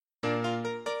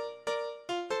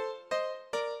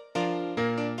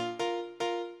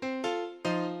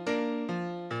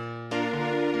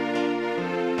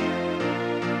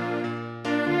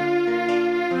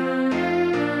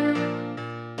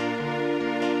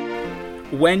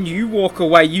when you walk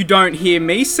away, you don't hear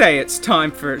me say it's time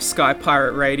for Sky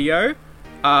Pirate Radio.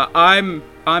 I'm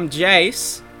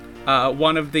Jace,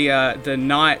 one of the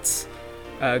knights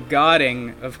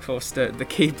guarding, of course, the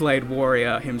Keyblade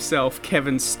Warrior himself,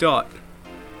 Kevin Stott.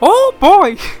 Oh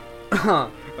boy! I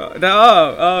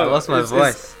lost my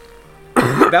voice.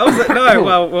 That was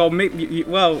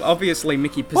well. Obviously,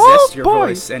 Mickey possessed your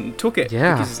voice and took it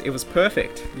because it was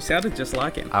perfect. You sounded just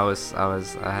like him. I was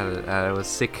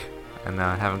sick, and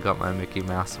I haven't got my Mickey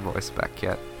Mouse voice back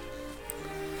yet.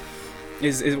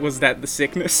 Was that the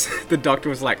sickness? The doctor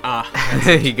was like,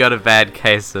 you got a bad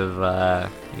case of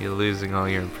you're losing all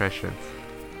your impressions.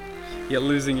 You're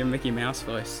losing your Mickey Mouse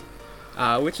voice.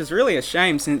 Which is really a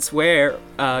shame, since we're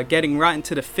getting right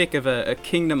into the thick of a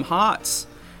Kingdom Hearts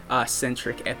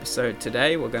centric episode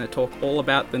today. We're going to talk all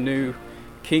about the new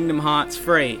Kingdom Hearts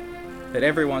 3 that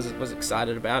everyone was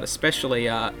excited about, especially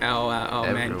our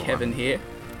man Kevin here.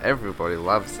 Everybody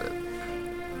loves it.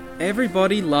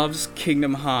 Everybody loves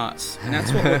Kingdom Hearts, and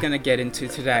that's what we're going to get into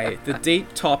today. The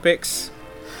deep topics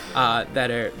that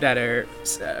are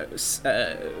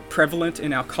prevalent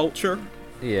in our culture.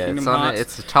 Yeah,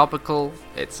 it's topical.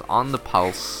 It's on the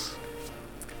pulse.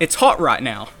 It's hot right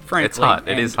now, frankly. It's hot.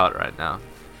 It is hot right now.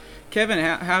 Kevin,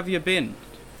 how have you been?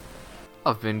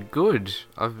 I've been good.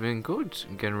 I'm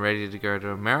getting ready to go to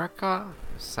America,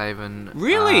 saving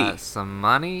some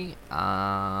money.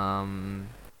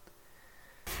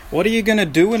 What are you going to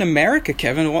do in America,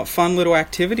 Kevin? What fun little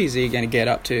activities are you going to get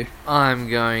up to? I'm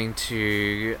going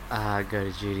to go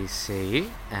to GDC,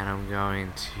 and I'm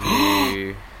going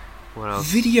to... What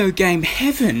else? Video game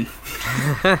heaven!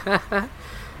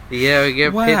 Yeah,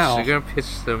 we're gonna pitch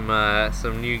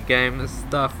some new game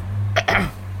stuff.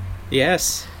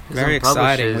 Yes, very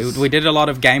exciting. We did a lot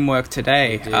of game work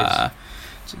today.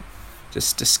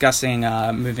 Just discussing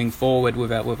moving forward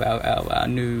with our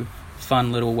new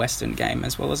fun little Western game,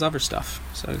 as well as other stuff.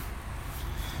 So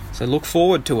look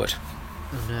forward to it.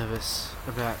 I'm nervous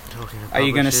about talking to publishers. Are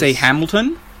you going to see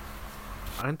Hamilton?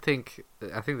 I think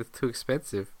that's too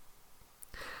expensive.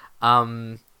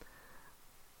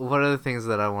 What are the things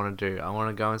that I want to do? I want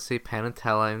to go and see Penn and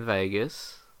Teller in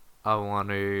Vegas. I want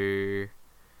to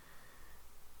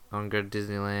go to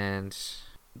Disneyland.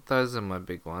 Those are my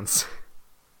big ones.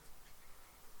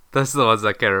 Those are the ones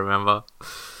I can remember.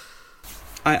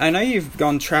 I know you've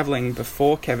gone travelling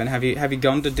before, Kevin. Have you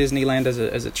gone to Disneyland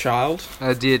as a child?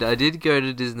 I did go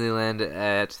to Disneyland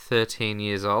at 13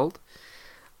 years old.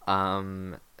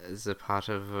 As a part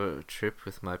of a trip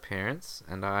with my parents,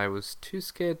 and I was too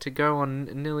scared to go on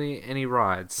nearly any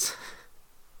rides.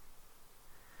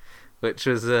 Which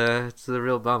was it's a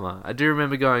real bummer. I do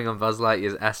remember going on Buzz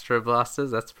Lightyear's Astro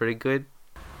Blasters. That's pretty good.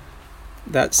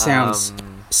 That sounds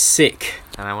sick.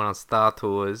 And I went on Star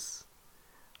Tours,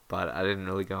 but I didn't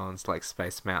really go on like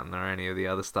Space Mountain or any of the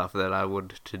other stuff that I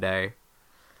would today.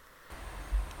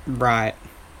 Right.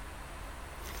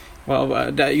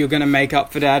 Well, you're going to make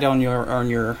up for that on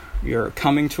your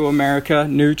coming to America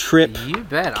new trip. You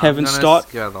bet. Kevin Stott.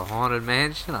 I'm going to go to the Haunted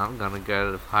Mansion. I'm going to go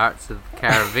to the Pirates of the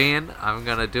Caribbean. I'm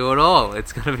going to do it all.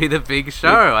 It's going to be the big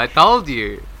show. I told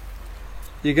you.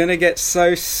 You're going to get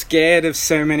so scared of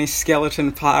so many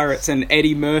skeleton pirates and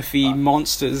Eddie Murphy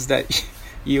monsters that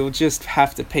you'll just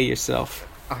have to pee yourself.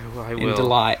 I will. In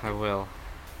delight. I will.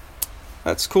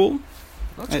 That's cool.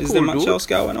 Is there much else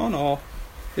going on, or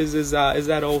is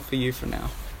that all for you for now?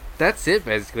 That's it,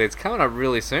 basically. It's coming up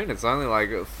really soon. It's only like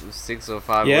 6 or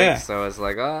 5 weeks, so it's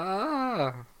like,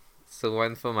 still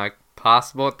waiting for my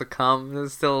passport to come.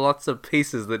 There's still lots of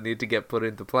pieces that need to get put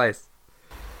into place.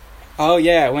 Oh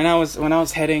yeah, when I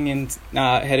was heading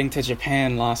to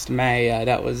Japan last May,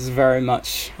 that was very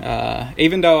much.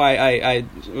 Even though I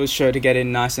was sure to get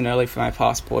in nice and early for my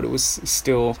passport, it was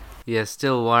still. Yeah,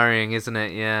 still worrying, isn't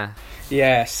it? Yeah.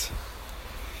 Yes.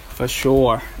 For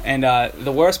sure. And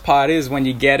the worst part is when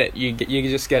you get it, you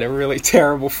just get a really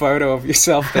terrible photo of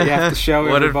yourself that you have to show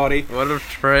everybody. What a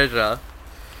treasure.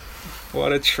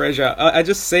 What a treasure. I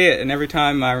just see it, and every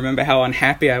time I remember how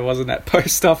unhappy I was in that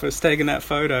post office taking that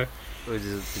photo. Did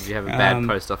you have a bad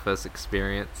post office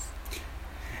experience?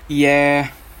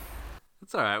 Yeah.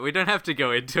 It's alright, we don't have to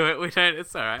go into it.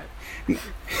 It's alright.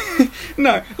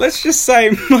 No, let's just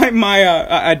say my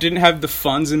I didn't have the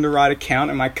funds in the right account,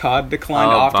 and my card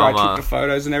declined after bummer. I took the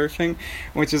photos and everything,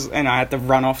 and I had to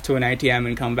run off to an ATM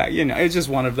and come back. You know, it's just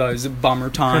one of those bummer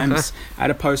times at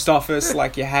a post office,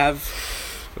 like you have.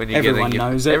 When you everyone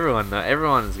knows it.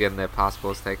 Everyone's getting their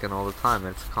passports taken all the time.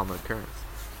 It's a common occurrence.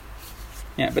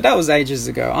 Yeah, but that was ages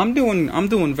ago. I'm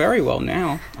doing very well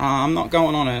now. I'm not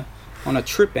going on a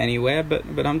trip anywhere,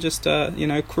 but I'm just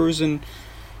cruising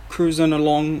cruising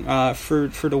along through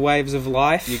the waves of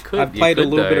life. You could. I've played you could,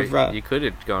 a little though. bit of. You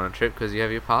could go on a trip because you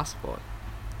have your passport.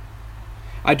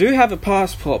 I do have a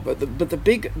passport, but the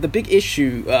big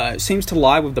issue seems to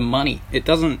lie with the money. It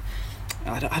doesn't.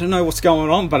 I don't know what's going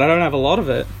on, but I don't have a lot of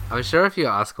it. I'm sure if you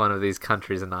ask one of these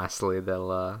countries nicely,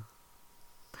 they'll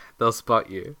spot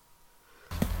you.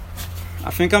 I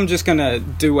think I'm just gonna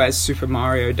do as Super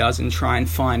Mario does and try and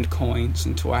find coins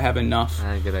until I have enough.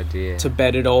 Good idea. To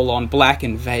bet it all on black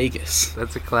in Vegas.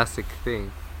 That's a classic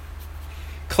thing.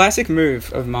 Classic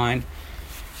move of mine.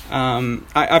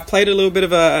 I've played a little bit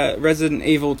of a Resident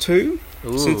Evil 2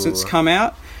 since it's come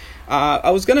out.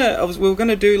 We were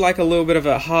gonna do like a little bit of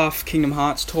a half Kingdom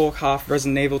Hearts talk, half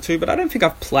Resident Evil 2, but I don't think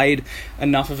I've played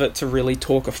enough of it to really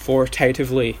talk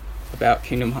authoritatively about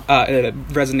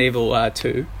Resident Evil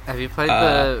 2. Have you played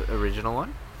the original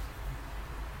one?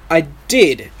 I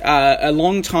did a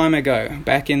long time ago,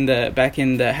 back in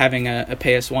the having a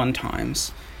PS1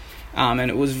 times, and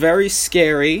it was very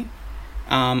scary.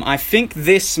 I think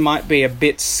this might be a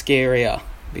bit scarier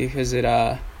because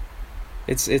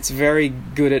it's very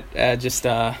good at just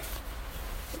throwing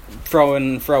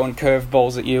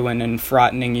curveballs at you and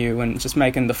frightening you and just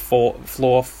making the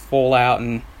floor fall out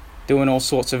and doing all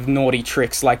sorts of naughty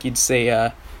tricks like you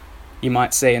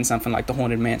might see in something like the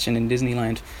Haunted Mansion in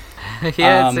Disneyland.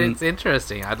 Yeah, it's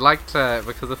interesting. I'd like to,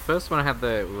 because the first one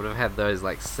would have had those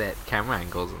like set camera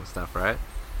angles and stuff, right?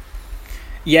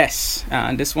 Yes,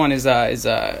 and this one is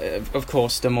of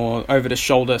course the more over the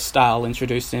shoulder style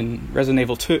introduced in Resident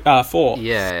Evil 4.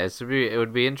 Yeah, it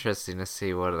would be interesting to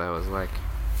see what that was like.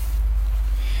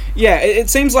 Yeah, it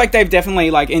seems like they've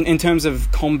definitely, like, in terms of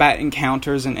combat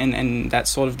encounters and that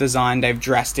sort of design, they've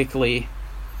drastically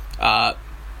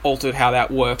altered how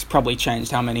that works, probably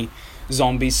changed how many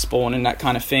zombies spawn and that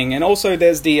kind of thing. And also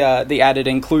there's the added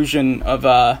inclusion of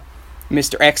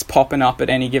Mr. X popping up at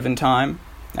any given time,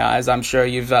 as I'm sure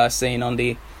you've seen on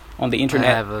the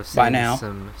internet by now.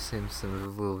 I've seen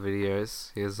some little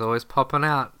videos. He's always popping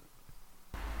out.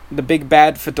 The big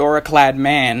bad fedora-clad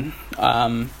man.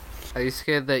 Are you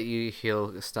scared that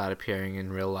he'll start appearing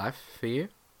in real life for you?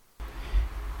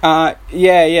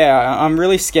 Yeah. I'm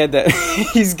really scared that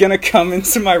he's gonna come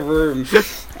into my room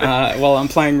while I'm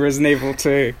playing Resident Evil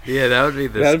 2. Yeah, that would be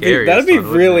scariest. That'd be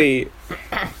really.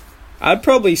 I'd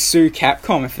probably sue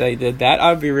Capcom if they did that.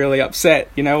 I'd be really upset.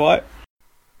 You know what?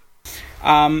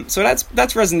 So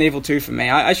that's Resident Evil 2 for me.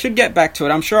 I should get back to it.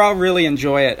 I'm sure I'll really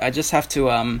enjoy it. I just have to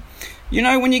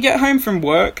when you get home from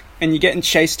work and you're getting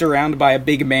chased around by a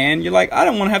big man, you're like, I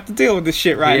don't want to have to deal with this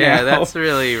shit right now. Yeah, that's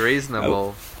really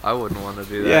reasonable. I wouldn't want to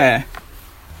do that. Yeah.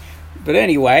 But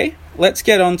anyway, let's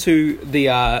get on to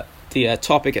the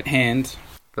topic at hand.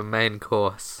 The main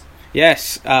course.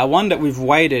 Yes, one that we've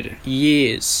waited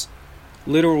years,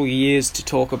 literal years to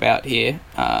talk about here.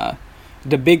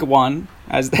 The big one,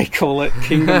 as they call it,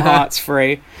 Kingdom Hearts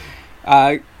 3.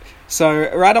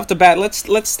 So right off the bat,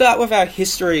 let's start with our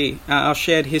history, our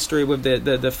shared history with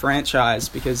the franchise,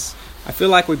 because I feel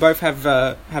like we both have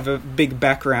a big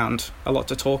background, a lot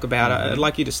to talk about. I'd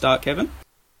like you to start, Kevin.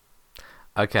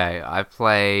 Okay, I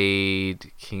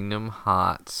played Kingdom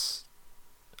Hearts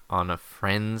on a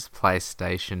friend's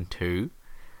PlayStation 2,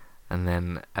 and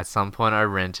then at some point I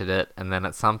rented it, and then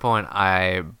at some point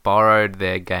I borrowed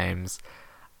their games.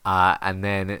 And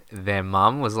then their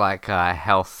mum was like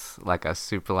a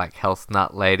super health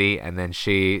nut lady, and then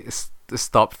she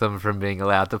stopped them from being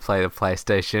allowed to play the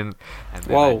PlayStation, and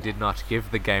then I did not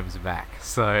give the games back.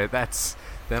 So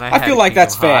then I feel like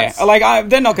that's fair. Like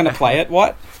they're not going to play it.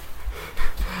 What?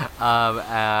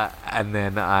 And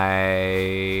then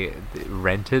I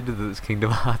rented the Kingdom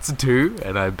Hearts 2,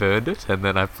 and I burned it, and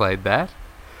then I played that.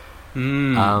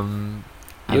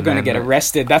 You're going to get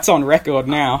arrested. That's on record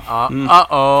now.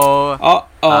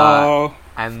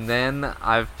 And then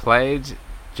I've played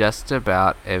just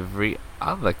about every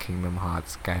other Kingdom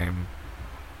Hearts game.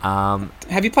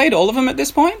 Have you played all of them at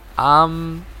this point?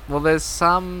 Well, there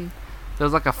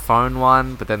was like a phone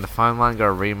one, but then the phone one got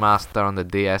a remaster on the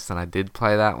DS, and I did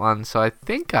play that one. So I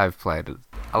think I've played it.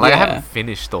 I haven't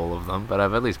finished all of them, but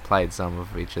I've at least played some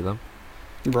of each of them.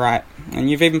 Right, and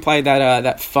you've even played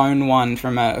that phone one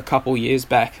from a couple years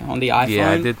back on the iPhone. Yeah,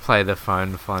 I did play the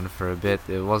phone one for a bit.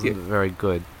 It wasn't very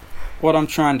good. What I'm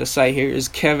trying to say here is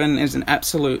Kevin is an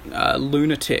absolute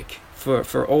lunatic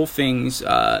for all things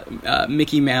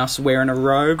Mickey Mouse wearing a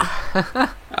robe.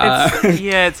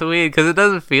 It's weird because it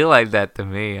doesn't feel like that to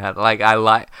me.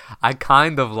 I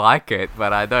kind of like it,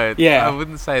 but I don't. Yeah. I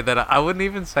wouldn't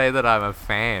even say that I'm a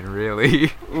fan,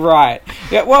 really. Right.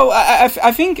 Yeah. Well,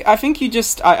 I think you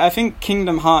just I think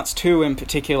Kingdom Hearts 2 in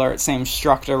particular, it seems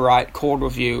struck the right chord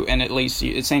with you, and at least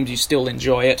it seems you still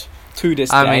enjoy it to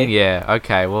this day. I mean, yeah.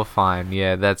 Okay. Well, fine.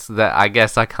 Yeah. That's that. I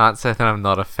guess I can't say that I'm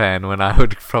not a fan when I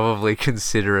would probably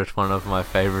consider it one of my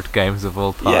favorite games of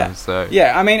all time. Yeah. So.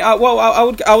 Yeah. I mean, I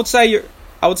would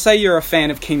say you're a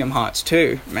fan of Kingdom Hearts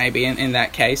 2, maybe in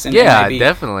that case. And yeah, maybe... I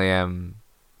definitely am.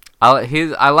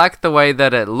 I like the way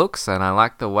that it looks, and I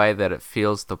like the way that it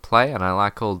feels to play, and I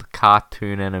like all the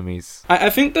cartoon enemies. I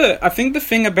think the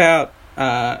thing about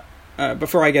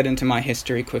before I get into my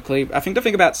history quickly, I think the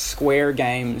thing about Square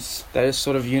games that is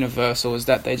sort of universal is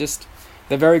that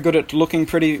they're very good at looking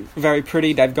very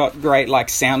pretty. They've got great like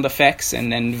sound effects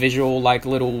and visual like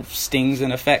little stings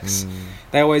and effects.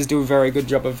 They always do a very good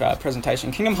job of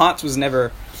presentation. Kingdom Hearts was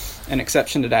never an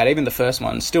exception to that. Even the first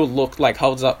one still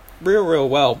holds up real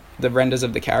well. The renders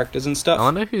of the characters and stuff. I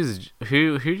wonder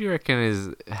who do you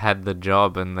reckon had the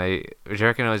job, and do you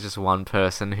reckon it was just one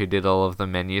person who did all of the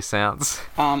menu sounds?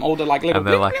 All the like little. And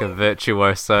they're like a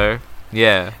virtuoso.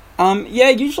 Yeah. Yeah,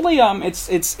 usually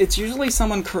it's usually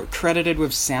someone credited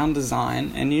with sound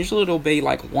design, and usually it'll be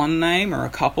like one name or a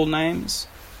couple names,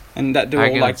 and that do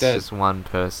all like the. It's just one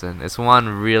person. It's one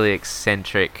really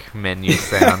eccentric menu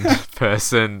sound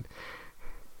person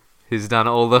who's done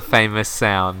all the famous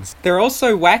sounds. They're all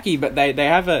so wacky, but they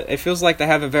have it feels like they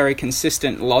have a very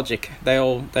consistent logic. They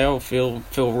all feel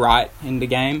right in the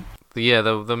game. Yeah,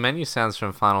 the menu sounds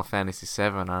from Final Fantasy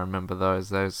VII. I remember those.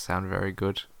 Those sound very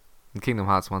good. The Kingdom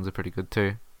Hearts ones are pretty good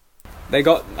too. They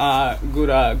got good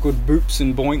boops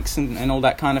and boinks and all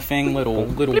that kind of thing. Little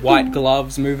white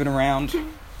gloves moving around.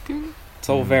 It's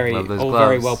all very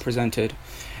well presented.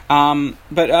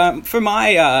 But for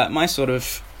my sort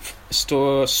of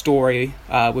story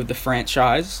with the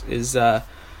franchise is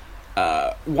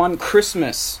one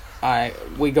Christmas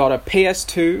we got a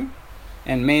PS2.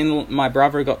 And me and my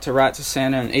brother got to write to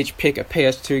Santa and each pick a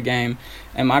PS2 game.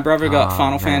 And my brother got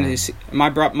Final Fantasy. My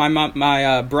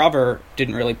brother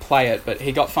didn't really play it, but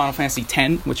he got Final Fantasy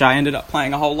X, which I ended up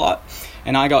playing a whole lot.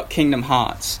 And I got Kingdom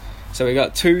Hearts. So we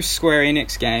got two Square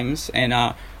Enix games,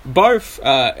 and both,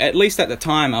 at least at the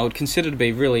time, I would consider to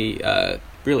be really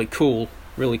cool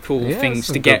things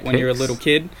to get when you're a little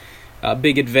kid.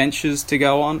 Big adventures to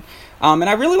go on. And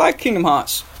I really liked Kingdom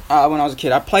Hearts. When I was a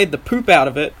kid, I played the poop out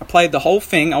of it. I played the whole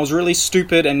thing. I was really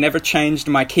stupid and never changed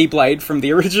my Keyblade from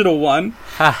the original one.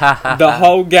 The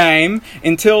whole game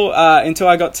until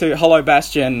I got to Hollow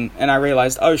Bastion and I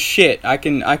realized, oh shit, I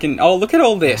can. Oh, look at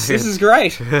all this. This is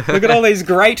great. Look at all these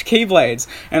great Keyblades.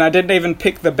 And I didn't even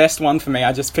pick the best one for me.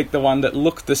 I just picked the one that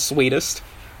looked the sweetest.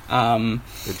 Good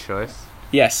choice.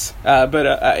 Yes,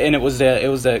 and it was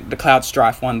the Cloud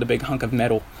Strife one, the big hunk of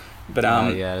metal. But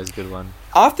yeah, it was a good one.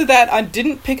 After that, I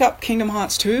didn't pick up Kingdom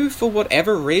Hearts 2 for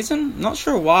whatever reason. Not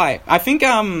sure why. I think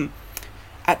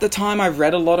at the time I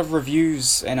read a lot of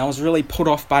reviews and I was really put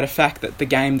off by the fact that the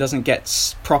game doesn't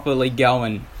get properly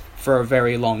going for a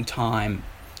very long time.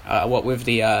 What with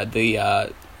the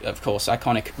of course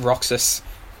iconic Roxas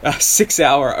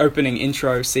 6-hour opening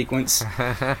intro sequence. It's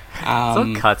all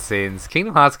cutscenes.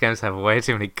 Kingdom Hearts games have way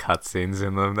too many cutscenes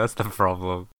in them. That's the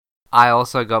problem. I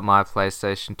also got my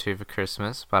PlayStation 2 for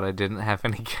Christmas, but I didn't have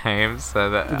any games, so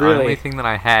the only thing that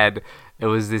I had, it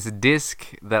was this disc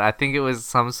that I think it was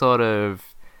some sort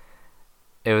of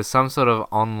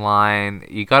online.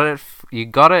 You got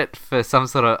it for some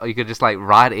sort of. You could just like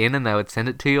write in, and they would send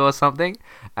it to you or something.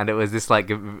 And it was this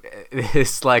army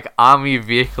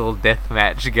vehicle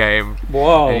deathmatch game.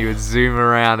 Whoa! And you would zoom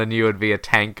around, and you would be a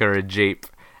tank or a jeep.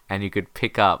 And you could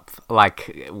pick up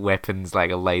like weapons like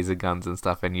laser guns and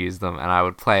stuff and use them, and I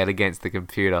would play it against the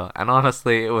computer. And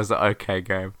honestly, it was an okay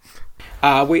game.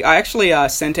 I actually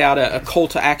sent out a call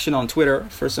to action on Twitter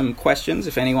for some questions,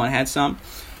 if anyone had some,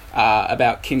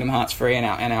 about Kingdom Hearts 3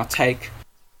 and our take.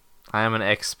 I am an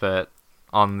expert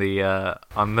on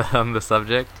the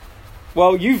subject.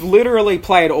 Well, you've literally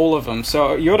played all of them,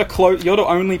 so you're the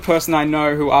only person I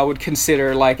know who I would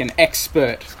consider like an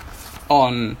expert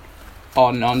on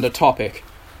the topic.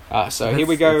 So here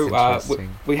we go.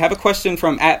 We have a question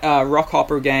from at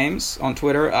Rockhopper Games on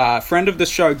Twitter. Friend of the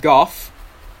show, Goff.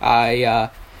 They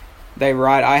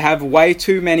write, I have way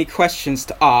too many questions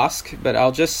to ask, but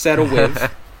I'll just settle with,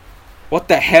 what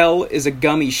the hell is a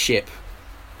gummy ship?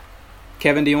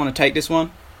 Kevin, do you want to take this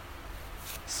one?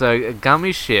 So, a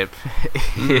gummy ship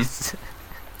is...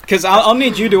 Because I'll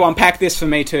need you to unpack this for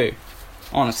me too,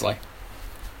 honestly.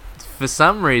 for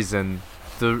some reason,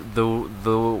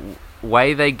 the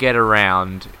way they get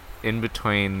around in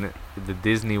between the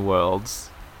Disney worlds,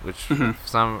 which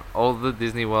all the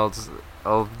Disney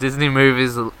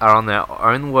movies are on their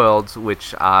own worlds,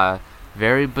 which are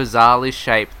very bizarrely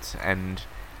shaped and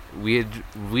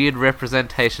weird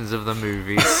representations of the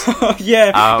movies.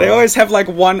 Yeah, they always have like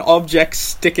one object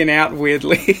sticking out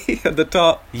weirdly at the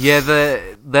top. Yeah,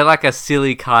 they're like a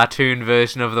silly cartoon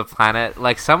version of the planet.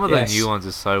 Like some of the new ones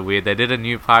are so weird. They did a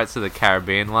new Pirates of the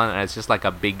Caribbean one, and it's just like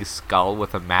a big skull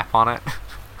with a map on it.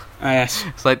 Oh, yes.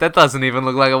 It's like, that doesn't even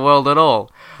look like a world at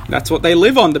all. That's what they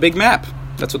live on, the big map.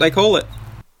 That's what they call it.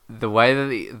 The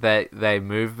way that they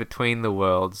move between the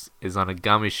worlds is on a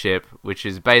gummy ship, which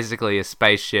is basically a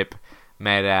spaceship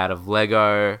made out of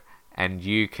Lego, and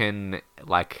you can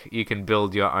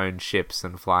build your own ships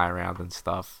and fly around and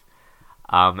stuff.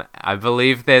 I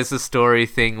believe there's a story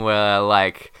thing where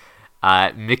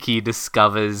Mickey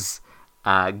discovers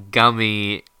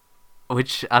Gummy,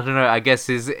 which I don't know, I guess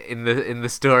is in the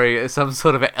story some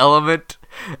sort of element,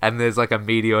 and there's like a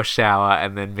meteor shower,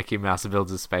 and then Mickey Mouse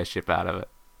builds a spaceship out of it.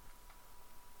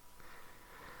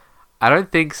 I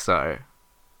don't think so.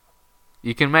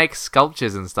 You can make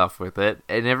sculptures and stuff with it.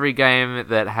 In every game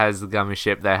that has the gummy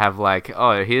ship, they have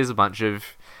here's a bunch of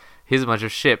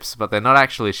ships, but they're not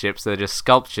actually ships. They're just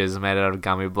sculptures made out of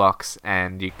gummy blocks,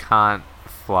 and you can't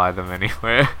fly them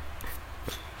anywhere.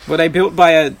 Were they built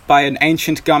by an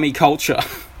ancient gummy culture?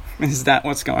 Is that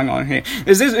what's going on here?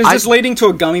 Is this leading to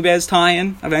a Gummy Bears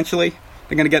tie-in eventually?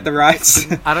 They're going to get the rights?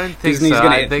 I don't think Disney's so.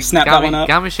 going to snap that one up.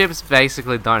 Gummy ships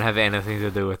basically don't have anything to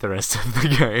do with the rest of the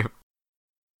game.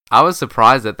 I was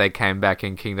surprised that they came back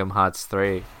in Kingdom Hearts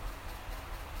 3.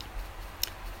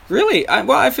 Really?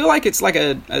 I feel like it's like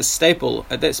a staple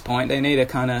at this point. They need to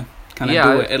kind of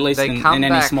do it, at least in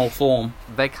any small form.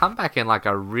 They come back in like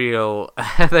a real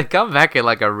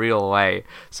way.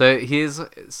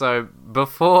 So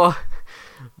before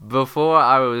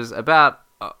I was about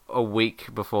a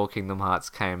week before Kingdom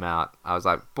Hearts came out, I was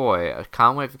like, boy, I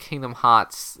can't wait for Kingdom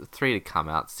Hearts 3 to come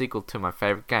out, sequel to my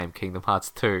favorite game, Kingdom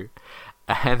Hearts 2.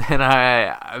 And then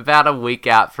about a week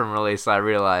out from release, I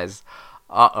realized,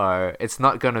 it's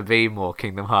not going to be more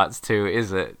Kingdom Hearts 2,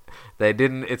 is it?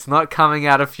 It's not coming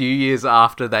out a few years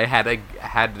after they had a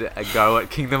go at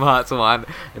Kingdom Hearts 1,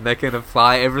 and they can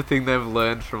apply everything they've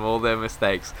learned from all their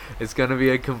mistakes. It's going to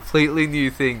be a completely new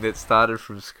thing that started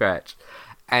from scratch.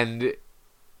 And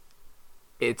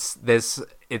it's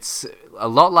a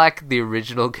lot like the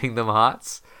original Kingdom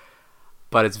Hearts,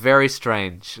 but it's very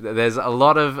strange. There's a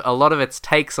lot of its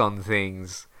takes on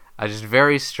things are just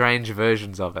very strange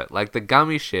versions of it. Like the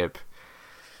gummy ship,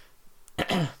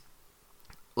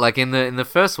 like in the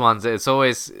first ones, it's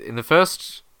always in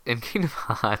Kingdom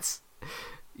Hearts,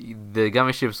 the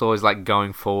gummy ship's always like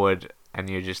going forward, and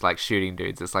you're just like shooting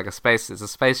dudes. It's a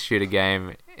space shooter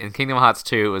game. In Kingdom Hearts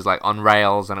 2, it was like on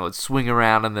rails, and it would swing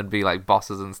around, and there'd be like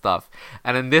bosses and stuff.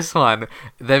 And in this one,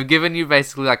 they've given you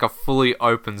basically like a fully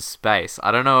open space.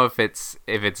 I don't know if it's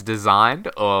designed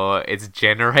or it's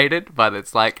generated, but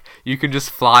it's like you can just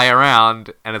fly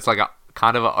around, and it's like a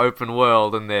kind of an open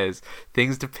world, and there's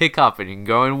things to pick up, and you can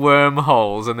go in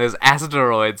wormholes, and there's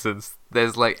asteroids, and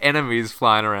there's like enemies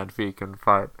flying around for you can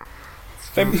fight.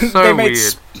 They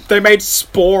made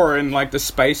Spore in like the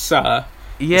space.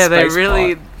 There's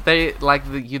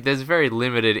very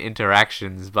limited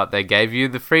interactions, but they gave you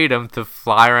the freedom to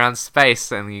fly around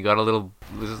space, and you got a little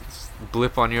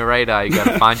blip on your radar. You got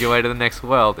to find your way to the next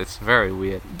world. It's very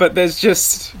weird. But there's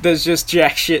just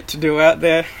jack shit to do out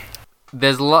there.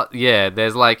 There's a lot, yeah.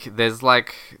 There's like,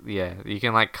 you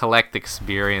can like collect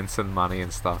experience and money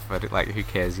and stuff, but like, who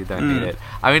cares? You don't need it.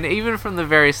 I mean, even from the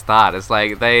very start, it's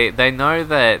like they know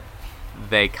that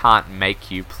they can't make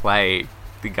you play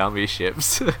the gummy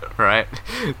ships, right?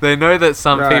 They know that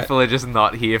some people are just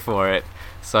not here for it,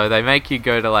 so they make you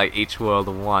go to like each world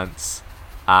once,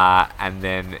 and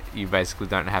then you basically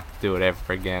don't have to do it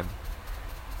ever again.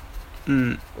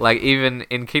 Like even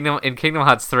in Kingdom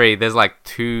Hearts 3, there's like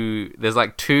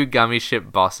two gummy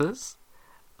ship bosses,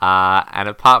 and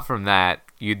apart from that,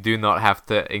 you do not have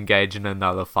to engage in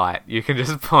another fight. You can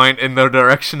just point in the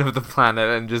direction of the planet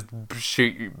and just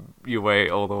shoot your way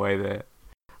all the way there.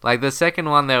 Like the second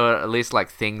one, there were at least like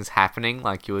things happening.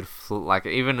 Like you would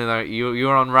even though you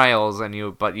were on rails, and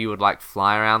you would like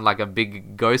fly around like a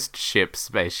big ghost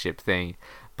spaceship thing.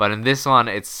 But in this one,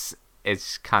 it's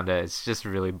just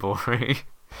really boring.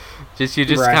 You're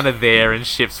just kind of there, and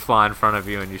ships fly in front of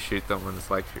you, and you shoot them, and it's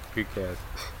like, who cares?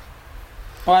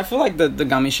 Well, I feel like the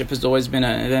gummy ship has always been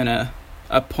a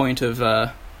point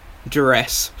of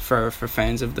duress for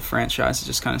fans of the franchise. It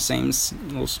just kind of seems a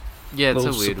little Yeah, it's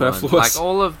a weird one. Like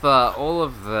all of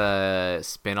the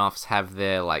spin-offs have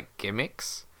their like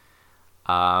gimmicks.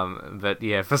 But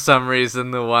yeah, for some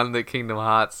reason the one that Kingdom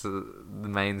Hearts, the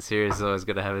main series, is always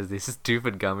gonna have is these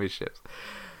stupid gummy ships.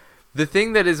 The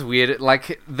thing that is weird,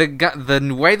 like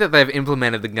the way that they've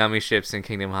implemented the gummy ships in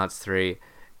Kingdom Hearts 3,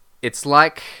 it's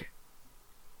like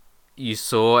you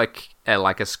saw a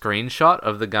screenshot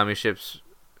of the gummy ships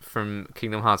from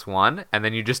Kingdom Hearts 1, and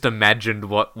then you just imagined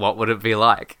what would it be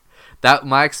like. That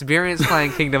my experience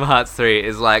playing Kingdom Hearts 3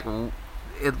 is like,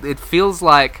 it feels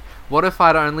like, what if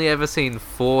I'd only ever seen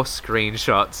 4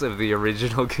 screenshots of the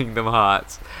original Kingdom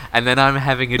Hearts, and then I'm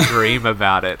having a dream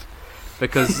about it?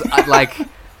 Because, like,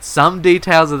 some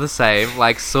details are the same,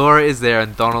 like Sora is there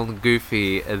and Donald and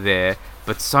Goofy are there,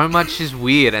 but so much is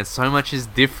weird and so much is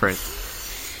different.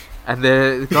 And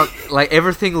they've got, like,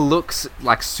 everything looks,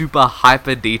 like, super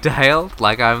hyper detailed.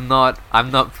 Like, I'm not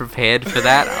prepared for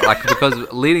that. Like, because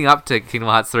leading up to Kingdom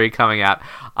Hearts 3 coming out,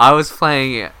 I was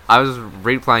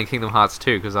replaying Kingdom Hearts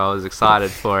 2 because I was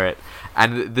excited for it.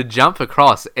 And the jump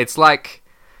across, it's like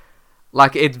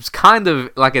it's kind of,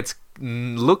 like,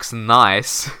 looks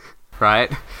nice,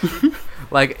 right?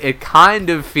 Like, it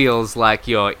kind of feels like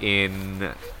you're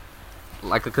in...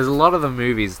 Like, because a lot of the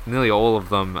movies, nearly all of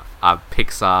them, are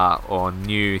Pixar or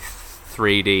new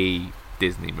 3D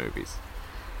Disney movies,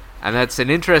 and that's an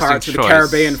interesting Pirates choice. Of the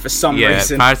Caribbean for some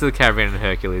reason. Pirates of the Caribbean and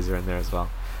Hercules are in there as well.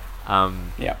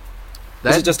 Yeah.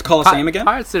 Is it just the Colosseum again?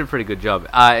 Pirates did a pretty good job.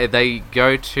 They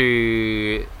go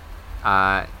to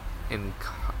in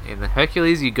the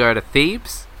Hercules, you go to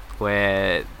Thebes,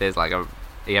 where there's like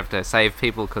you have to save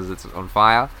people because it's on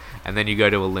fire, and then you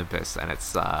go to Olympus, and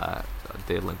it's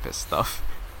the Olympus stuff.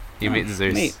 You meet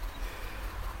Zeus. Neat.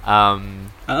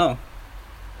 Oh.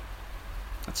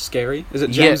 That's scary. Is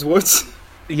it James Woods?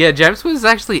 Yeah, James Woods is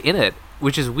actually in it,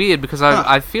 which is weird because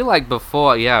I feel like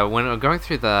before, when I'm going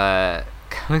through the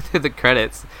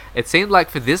credits, it seemed like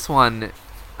for this one,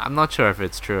 I'm not sure if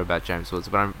it's true about James Woods,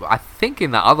 but I think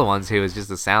in the other ones he was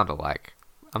just a sound-alike.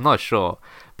 I'm not sure,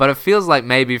 but it feels like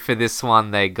maybe for this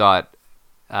one they got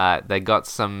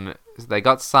some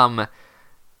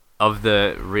of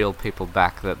the real people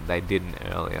back that they didn't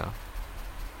earlier.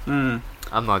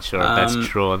 I'm not sure if that's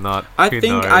true or not.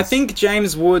 I think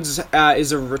James Woods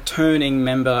is a returning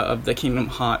member of the Kingdom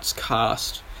Hearts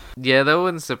cast. Yeah, that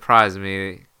wouldn't surprise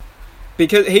me.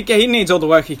 Because he needs all the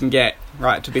work he can get,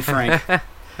 right, to be frank.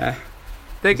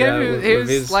 They gave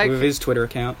with his Twitter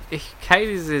account.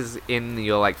 Hades is in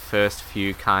your like first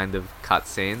few kind of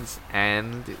cutscenes,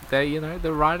 and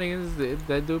the writing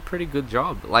they do a pretty good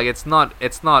job. Like it's not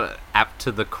apt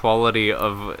to the quality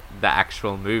of the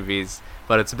actual movies,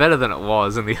 but it's better than it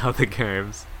was in the other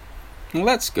games. Well,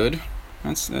 that's good.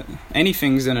 That's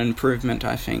anything's an improvement,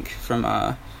 I think. From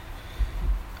I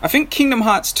think Kingdom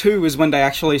Hearts 2 was when they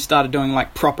actually started doing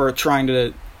like proper trying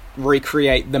to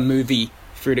recreate the movie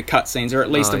through the cutscenes, or at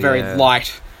least a very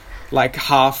light, like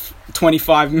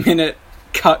 25-minute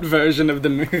cut version of the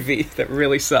movie that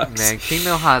really sucks. Man,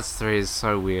 Kingdom Hearts 3 is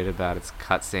so weird about its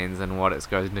cutscenes and what it's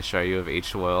going to show you of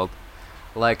each world.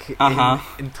 Like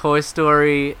in Toy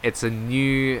Story, it's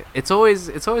always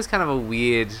kind of a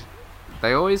weird.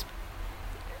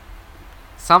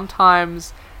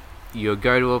 Sometimes you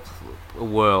go to a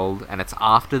world and it's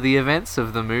after the events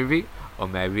of the movie, or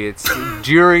maybe it's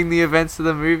during the events of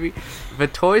the movie. For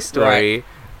Toy Story,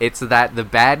 it's that the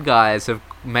bad guys have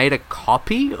made a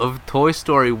copy of Toy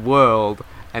Story World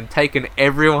and taken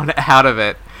everyone out of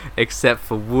it except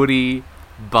for Woody,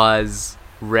 Buzz,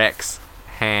 Rex,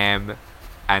 Ham,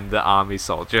 and the army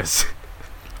soldiers.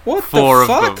 What Four the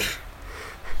fuck? of them.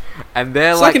 And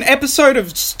they're it's like an episode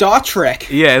of Star Trek.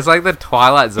 Yeah, it's like the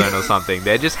Twilight Zone or something.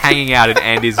 They're just hanging out in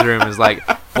Andy's room. It's like,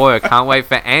 boy, I can't wait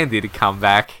for Andy to come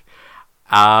back.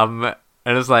 And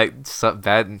it's like,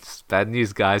 bad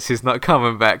news, guys. He's not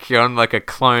coming back. You're on like a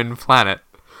clone planet.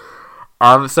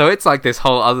 So it's like this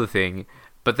whole other thing.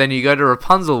 But then you go to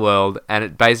Rapunzel World, and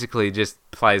it basically just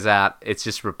plays out. It's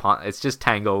just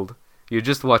Tangled. You're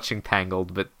just watching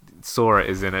Tangled, but Sora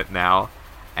is in it now.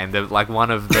 And like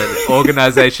one of the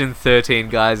Organization 13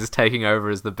 guys is taking over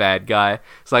as the bad guy.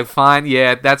 It's like, fine,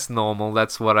 yeah, that's normal.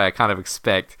 That's what I kind of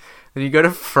expect. Then you go to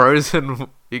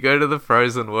the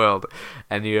Frozen World,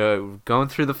 and you're going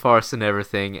through the forest and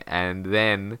everything, and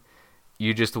then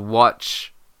you just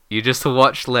watch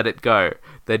Let It Go.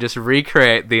 They just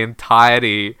recreate the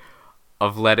entirety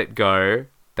of Let It Go.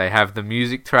 They have the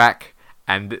music track,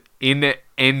 and in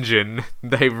engine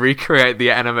they recreate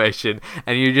the animation,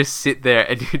 and you just sit there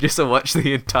and you just watch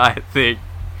the entire thing.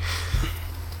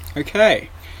 Okay.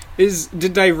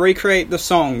 Did they recreate the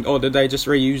song, or did they just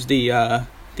reuse the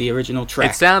the original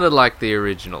track? It sounded like the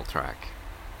original track.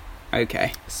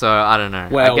 Okay. So, I don't know.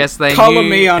 Well, I guess they color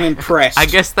me unimpressed. I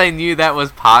guess they knew that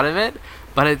was part of it,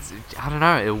 but it's, I don't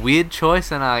know, a weird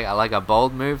choice and like a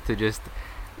bold move to just,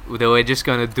 they were just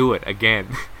going to do it again.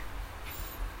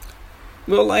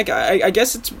 Well, like, I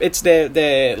guess it's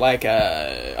their like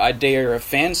idea of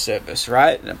fan service,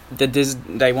 right? They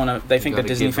think that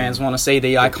Disney fans want to see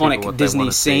the iconic Disney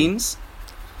scenes.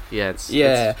 Yeah,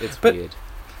 it's but weird.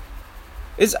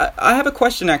 I have a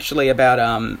question actually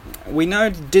about we know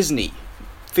Disney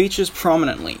features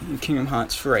prominently in Kingdom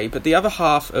Hearts 3, but the other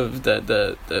half of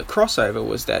the crossover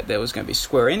was that there was going to be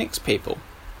Square Enix people.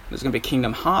 There's going to be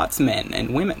Kingdom Hearts men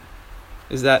and women.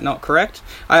 Is that not correct?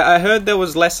 I heard there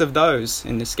was less of those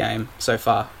in this game so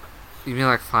far. You mean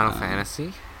like Final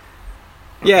Fantasy?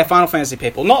 Yeah, Final Fantasy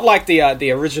people. Not like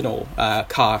the original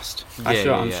cast. I'm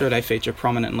Yeah. sure they feature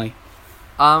prominently.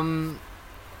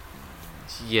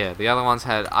 Yeah, the other ones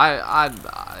had...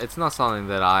 it's not something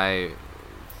that I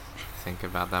think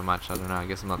about that much. I don't know. I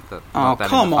guess I'm not that into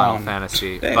Final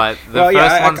Fantasy. Yeah. But the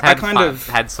first ones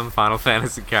had some Final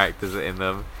Fantasy characters in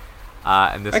them.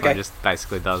 And this one just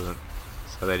basically doesn't.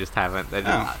 So they just haven't.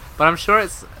 But I'm sure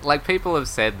it's... Like, people have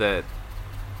said that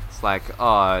it's like,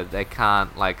 oh, they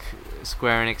can't... Like,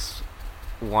 Square Enix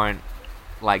won't,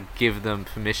 like, give them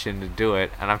permission to do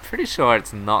it. And I'm pretty sure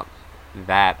it's not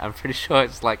that. I'm pretty sure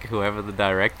it's like whoever the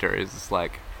director is. It's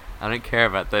like, I don't care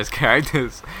about those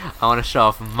characters. I want to show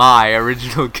off my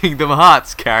original Kingdom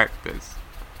Hearts characters.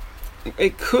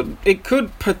 It could.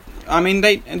 I mean,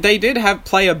 they did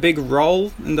play a big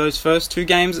role in those first two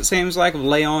games. It seems like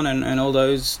Leon and all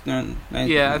those. I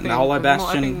think Hollow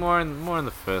Bastion. I think more in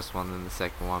the first one than the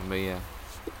second one, but yeah.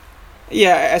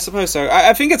 Yeah, I suppose so.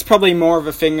 I think it's probably more of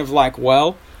a thing of like,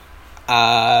 well,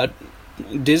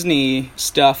 Disney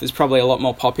stuff is probably a lot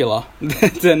more popular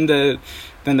than the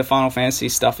Final Fantasy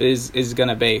stuff is going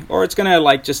to be, or it's going to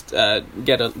like just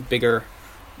get a bigger,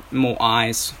 more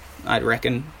eyes. I'd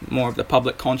reckon more of the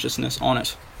public consciousness on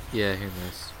it. Yeah, who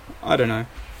knows? I don't know.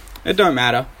 It don't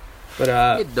matter,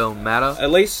 but it don't matter.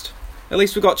 At least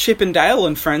we got Chip and Dale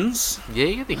and friends. Yeah,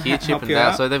 you get to hear Chip and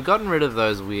Dale. So they've gotten rid of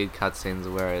those weird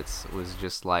cutscenes where it was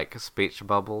just like speech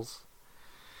bubbles.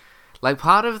 Like,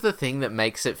 part of the thing that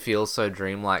makes it feel so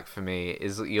dreamlike for me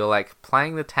is that you're like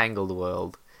playing the Tangled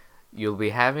World. You'll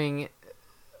be having,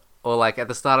 or like at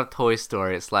the start of Toy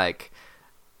Story, it's like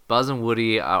Buzz and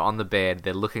Woody are on the bed,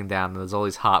 they're looking down, and there's all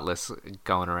these Heartless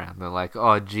going around. They're like,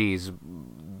 oh, geez,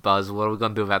 Buzz, what are we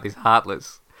going to do about these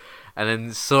Heartless? And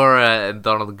then Sora and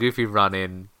Donald and Goofy run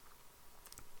in,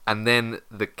 and then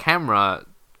the camera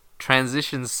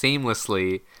transitions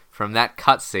seamlessly from that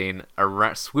cutscene,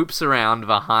 swoops around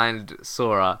behind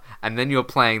Sora, and then you're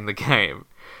playing the game.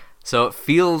 So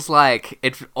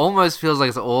it almost feels like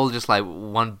it's all just like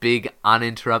one big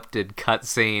uninterrupted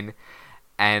cutscene.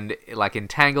 And like in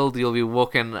Tangled, you'll be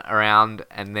walking around,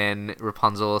 and then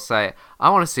Rapunzel will say, I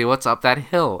want to see what's up that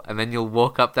hill. And then you'll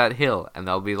walk up that hill, and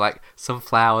there'll be like some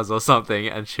flowers or something,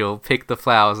 and she'll pick the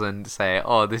flowers and say,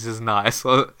 oh, this is nice.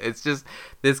 Or it's just,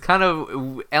 there's kind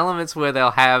of elements where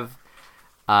they'll have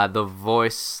the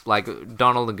voice, like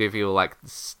Donald and Goofy will like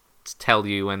tell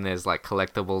you when there's like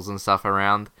collectibles and stuff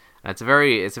around. And it's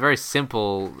a very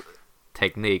simple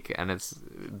technique, and it's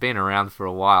been around for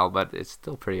a while, but it's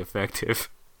still pretty effective.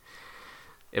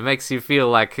 It makes you feel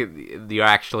like you're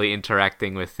actually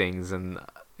interacting with things, and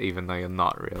even though you're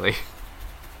not really.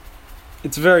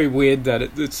 It's very weird that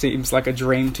it seems like a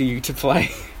dream to you to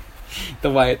play the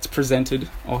way it's presented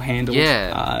or handled.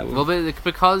 Yeah, well, but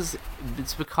because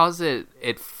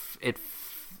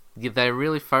they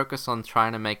really focus on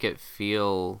trying to make it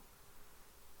feel,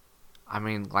 I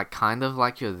mean, like kind of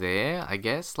like you're there, I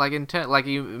guess. Like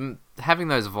you having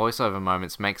those voiceover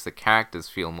moments makes the characters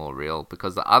feel more real,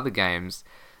 because the other games,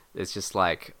 it's just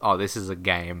like, oh, this is a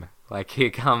game. Like here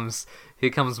comes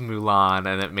Mulan,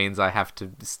 and it means I have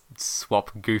to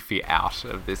swap Goofy out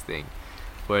of this thing.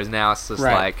 Whereas now it's just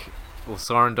like, well,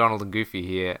 Sora and Donald and Goofy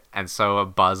here, and so are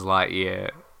Buzz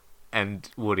Lightyear and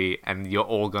Woody, and you're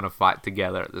all gonna fight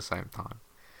together at the same time.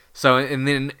 So, and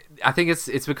then I think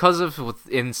it's because of,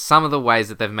 in some of the ways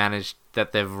that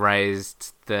they've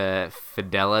raised the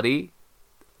fidelity,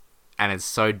 and it's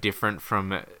so different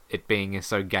from it being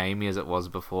so gamey as it was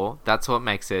before. That's what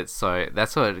makes it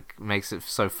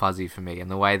so fuzzy for me,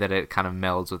 and the way that it kind of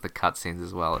melds with the cutscenes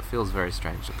as well. It feels very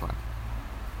strange to play.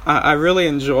 I really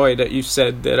enjoy that you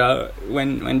said that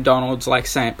when Donald's like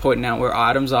pointing out where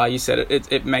items are, you said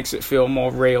it makes it feel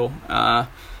more real.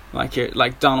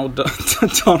 Like Donald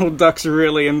Duck's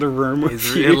really in the room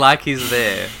with you. Like he's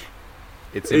there.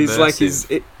 It's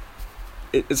immersive.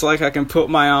 it's like I can put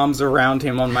my arms around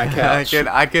him on my couch.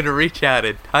 I can reach out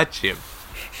and touch him.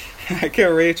 I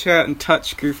can reach out and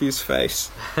touch Goofy's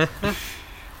face.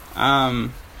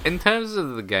 In terms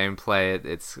of the gameplay,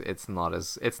 it's not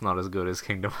as good as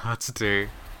Kingdom Hearts 2.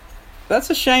 That's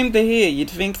a shame to hear. You'd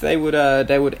think they would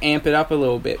amp it up a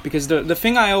little bit, because the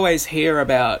thing I always hear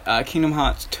about Kingdom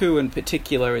Hearts 2 in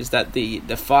particular is that the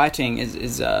fighting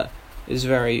is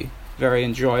very, very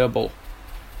enjoyable.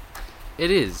 It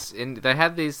is. And they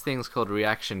had these things called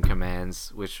reaction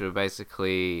commands, which were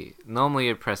basically normally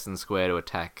you press and square to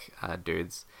attack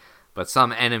dudes, but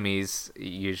some enemies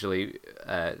usually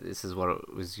this is what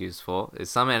it was used for. Is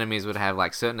some enemies would have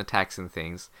like certain attacks and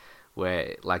things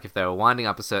where, like, if they were winding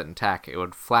up a certain attack, it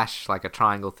would flash like a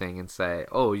triangle thing and say,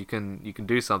 "Oh, you can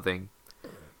do something."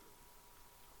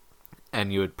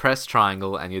 And you would press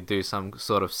triangle and you'd do some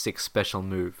sort of sick special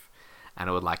move. And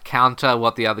it would like counter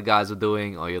what the other guys were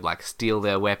doing, or you'd like steal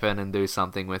their weapon and do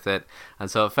something with it.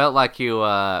 And so it felt like they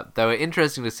were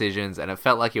interesting decisions, and it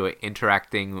felt like you were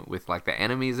interacting with like the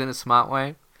enemies in a smart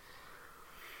way.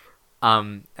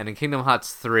 And in Kingdom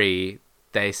Hearts 3,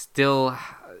 they still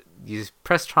you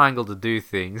press triangle to do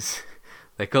things.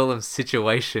 They call them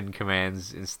situation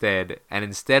commands instead. And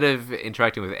instead of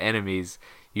interacting with enemies,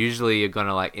 usually you're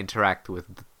gonna like interact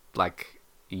with like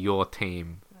your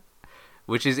team.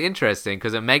 Which is interesting,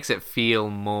 because it makes it feel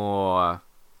more...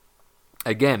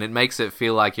 Again, it makes it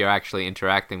feel like you're actually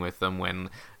interacting with them when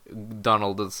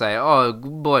Donald would say, "Oh,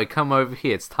 boy, come over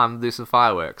here, it's time to do some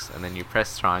fireworks." And then you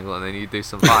press triangle, and then you do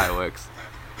some fireworks.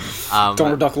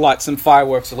 Donald Duck lights some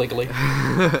fireworks illegally.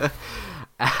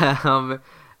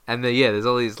 And there's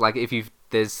all these, like,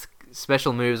 there's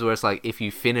special moves where it's like, if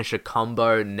you finish a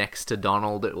combo next to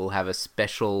Donald, it will have a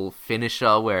special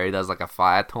finisher where he does like a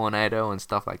fire tornado and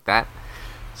stuff like that.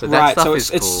 So that stuff is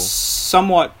cool. It's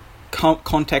somewhat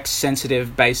context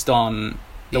sensitive based on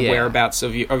the whereabouts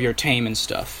of your team and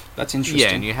stuff. That's interesting.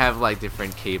 Yeah, and you have like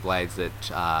different Keyblades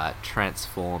that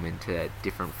transform into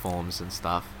different forms and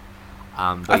stuff.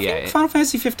 I think Final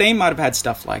Fantasy 15 might have had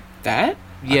stuff like that.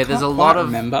 Yeah, there's a lot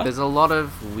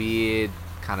of weird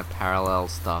kind of parallel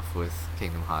stuff with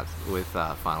Kingdom Hearts, with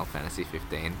Final Fantasy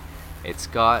 15. It's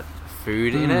got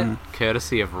food in it,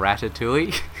 courtesy of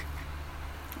Ratatouille.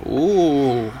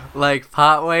 Ooh. Like,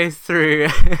 partway through...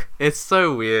 it's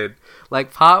so weird.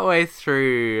 Like, partway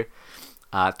through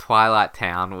Twilight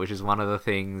Town, which is one of the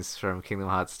things from Kingdom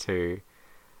Hearts 2,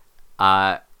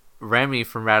 Remy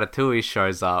from Ratatouille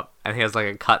shows up, and he has, like,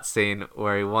 a cutscene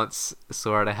where he wants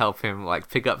Sora to help him, like,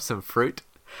 pick up some fruit.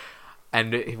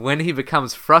 And when he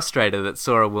becomes frustrated that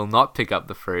Sora will not pick up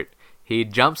the fruit, he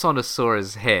jumps onto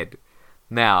Sora's head.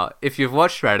 Now, if you've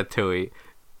watched Ratatouille,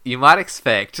 you might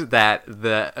expect that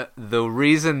the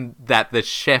reason that the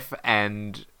chef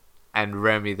and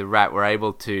Remy the rat were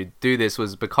able to do this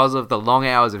was because of the long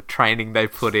hours of training they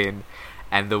put in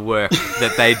and the work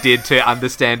that they did to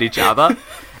understand each other.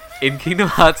 In Kingdom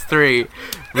Hearts 3,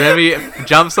 Remy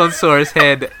jumps on Sora's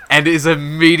head and is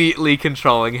immediately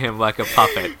controlling him like a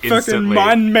puppet instantly. Fucking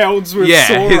mind melds with Sora.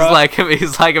 Yeah,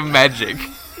 he's like a magic.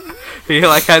 He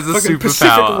like has a fucking superpower.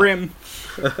 Pacific Rim.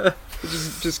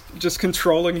 just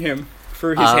controlling him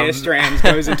through his hair strands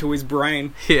goes into his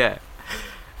brain. Yeah.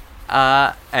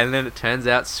 And then it turns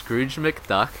out Scrooge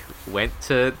McDuck went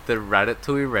to the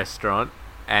Ratatouille restaurant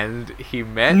and he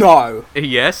met... No!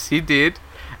 Yes, he did.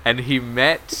 And he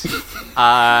met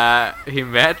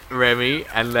Remy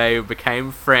and they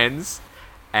became friends.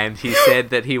 And he said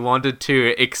that he wanted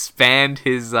to expand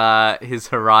his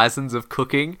horizons of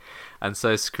cooking. And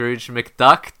so Scrooge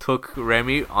McDuck took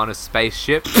Remy on a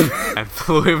spaceship and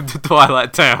flew him to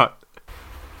Twilight Town.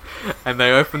 And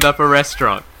they opened up a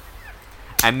restaurant.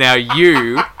 And now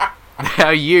you,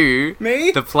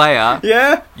 me? the player,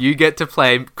 yeah, you get to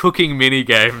play cooking mini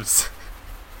games.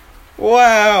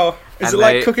 Wow. Is it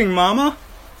like Cooking Mama?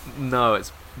 No,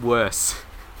 it's worse.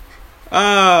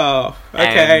 Oh,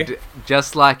 okay. And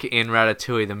just like in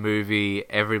Ratatouille, the movie,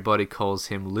 everybody calls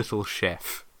him Little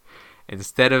Chef.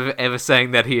 Instead of ever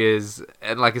saying that he is,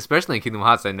 and like especially in Kingdom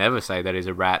Hearts, they never say that he's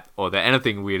a rat or that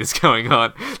anything weird is going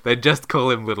on. They just call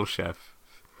him Little Chef.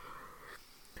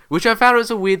 Which I found was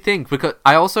a weird thing, because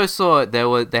I also saw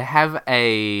they have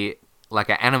an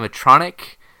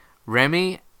animatronic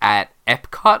Remy at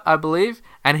Epcot, I believe,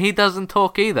 and he doesn't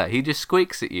talk either. He just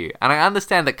squeaks at you. And I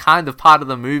understand that kind of part of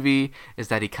the movie is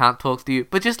that he can't talk to you,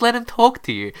 but just let him talk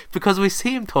to you, because we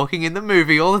see him talking in the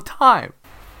movie all the time.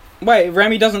 Wait,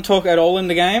 Remy doesn't talk at all in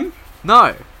the game?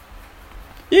 No.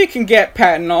 You can get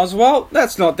Patton Oswalt.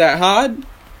 That's not that hard.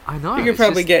 I know. You can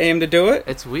probably get him to do it.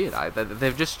 It's weird.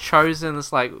 They've just chosen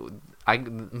this, like...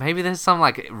 maybe there's some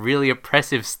like really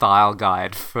oppressive style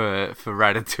guide for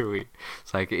Ratatouille.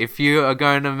 It's like, if you are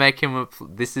going to make him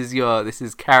this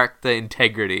is character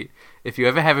integrity. If you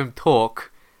ever have him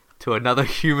talk to another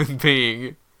human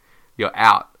being, you're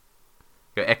out.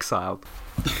 You're exiled.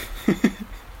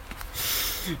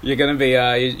 You're gonna be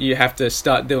you have to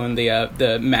start doing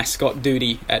the mascot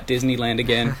duty at Disneyland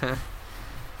again.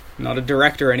 Not a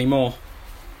director anymore.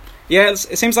 Yeah,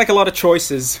 it seems like a lot of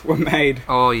choices were made.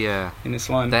 Oh yeah, in this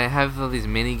one they have all these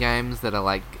mini games that are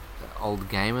like old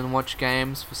Game and Watch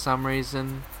games for some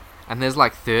reason, and there's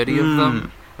like 30 of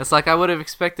them. It's like, I would have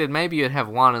expected maybe you'd have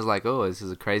one as like, oh, this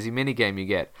is a crazy mini game you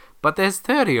get, but there's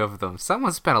 30 of them.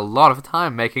 Someone spent a lot of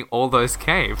time making all those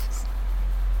games.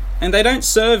 And they don't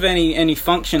serve any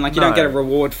function, like you don't get a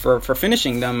reward for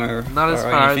finishing them or not as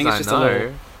far anything. as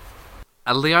I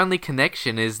know. The only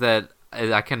connection is that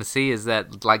I can see is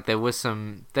that like there were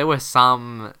some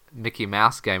Mickey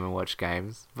Mouse Game and Watch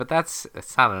games, but I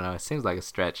don't know. It seems like a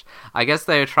stretch. I guess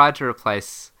they tried to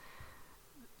replace.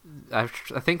 I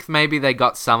think maybe they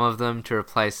got some of them to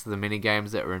replace the mini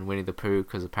games that were in Winnie the Pooh,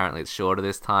 because apparently it's shorter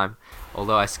this time.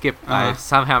 Although I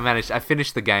somehow managed. I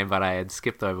finished the game, but I had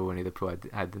skipped over Winnie the Pooh.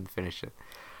 I didn't finish it.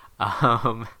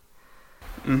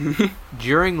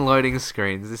 During loading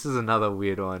screens, this is another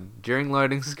weird one. During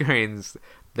loading screens,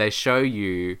 they show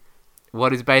you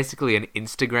what is basically an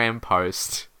Instagram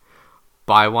post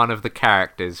by one of the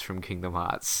characters from Kingdom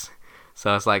Hearts.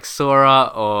 So it's like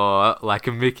Sora or like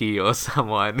a Mickey or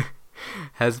someone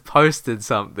has posted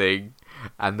something,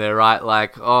 and they're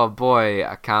like, oh boy,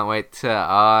 I can't wait to,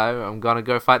 I'm gonna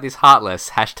go fight this Heartless.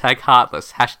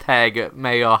 #Heartless.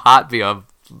 #may your heart be your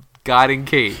guiding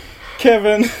key.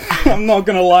 Kevin, I'm not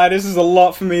gonna lie, this is a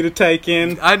lot for me to take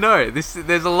in. I know,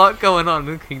 there's a lot going on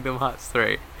in Kingdom Hearts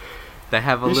 3. They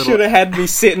have you should have had me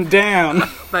sitting down.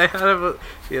 They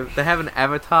have an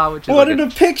avatar, which is what are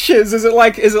the pictures? Is it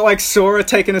like Sora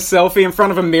taking a selfie in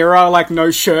front of a mirror, like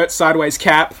no shirt, sideways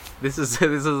cap? This is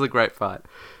a great part.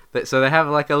 So they have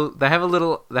a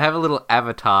little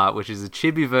avatar, which is a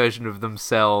chibi version of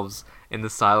themselves in the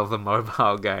style of the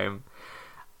mobile game.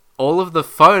 All of the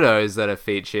photos that are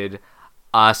featured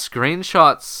are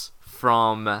screenshots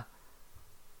from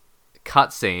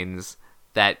cutscenes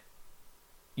that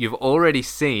you've already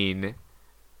seen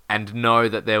and know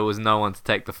that there was no one to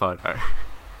take the photo.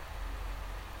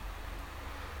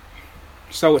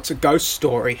 So it's a ghost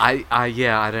story. I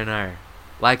don't know.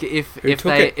 Like if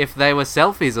they were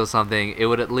selfies or something, it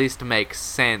would at least make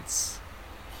sense.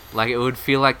 Like it would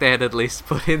feel like they had at least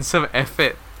put in some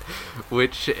effort,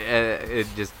 which it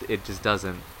just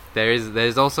doesn't.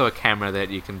 There's also a camera that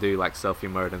you can do like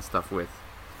selfie mode and stuff with,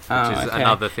 which is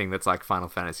another thing that's like Final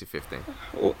Fantasy 15.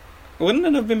 Wouldn't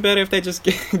it have been better if they just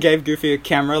gave Goofy a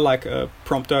camera like a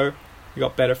Prompto? You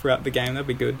got better throughout the game. That'd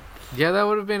be good. Yeah, that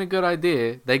would have been a good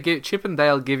idea. Chip and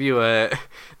Dale give you a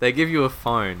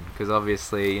phone, because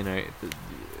obviously, you know,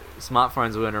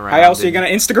 smartphones weren't around. How else are you going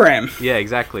to Instagram? Yeah,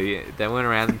 exactly. They weren't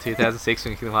around in 2006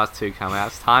 when Kingdom Hearts 2 came out.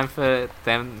 It's time for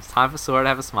Sora to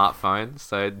have a smartphone.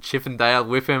 So Chip and Dale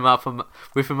whip him up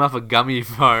a gummy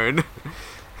phone.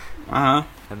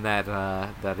 And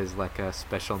that is like a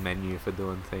special menu for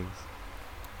doing things.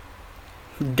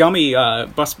 Gummy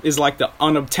is like the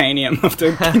unobtainium of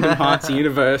the Kingdom Hearts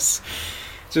universe.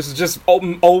 Just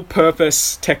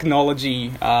all-purpose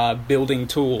technology building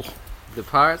tool. The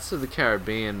Pirates of the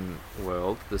Caribbean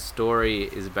world, the story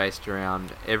is based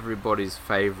around everybody's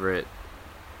favourite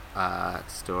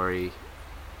story,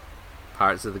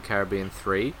 Pirates of the Caribbean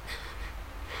 3.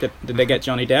 Did they get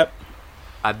Johnny Depp?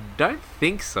 I don't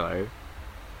think so.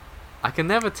 I can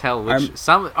never tell which.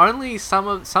 Some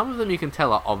of them you can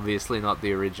tell are obviously not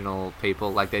the original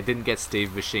people. Like they didn't get Steve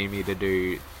Buscemi to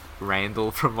do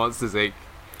Randall from Monsters Inc.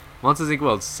 Monsters Inc.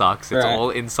 World sucks. It's all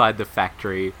inside the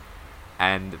factory,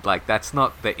 and like that's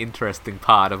not the interesting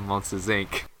part of Monsters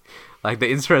Inc. Like the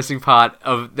interesting part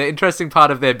of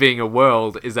there being a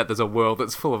world is that there's a world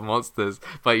that's full of monsters,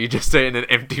 but you just are in an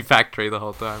empty factory the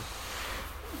whole time.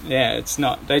 Yeah, it's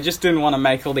not. They just didn't want to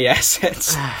make all the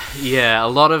assets. Yeah, a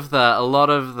lot of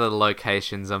the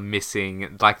locations are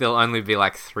missing. Like there'll only be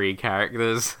like 3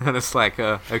 characters, and it's like,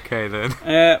 okay then.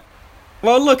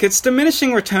 Well, look, it's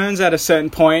diminishing returns at a certain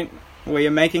point where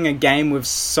you're making a game with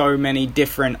so many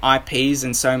different IPs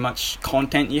and so much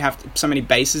content so many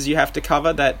bases you have to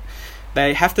cover that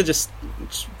they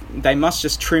must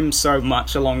just trim so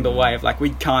much along the way of like, we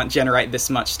can't generate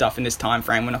this much stuff in this time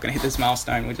frame. We're not going to hit this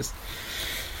milestone. We just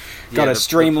gotta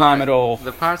streamline it all.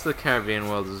 The Pirates of the Caribbean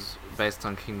world is based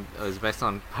on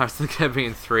Pirates of the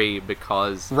Caribbean 3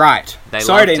 because right.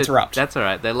 Sorry to interrupt. That's all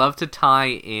right. They love to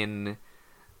tie in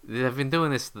they've been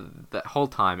doing this the whole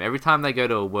time. Every time they go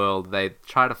to a world, they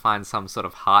try to find some sort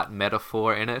of heart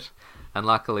metaphor in it. And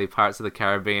luckily, Pirates of the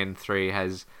Caribbean 3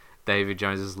 has Davy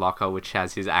Jones's locker, which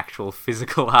has his actual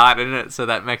physical heart in it, so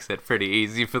that makes it pretty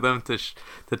easy for them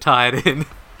to tie it in.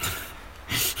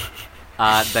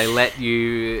 They let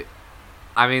you...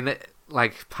 I mean,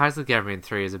 like, Pirates of the Caribbean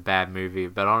 3 is a bad movie,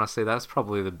 but honestly, that's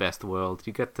probably the best world.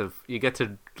 You get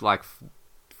to like,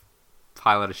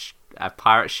 pilot a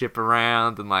pirate ship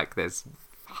around, and, like, there's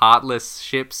heartless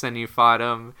ships, and you fight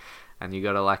them, and you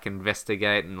gotta, like,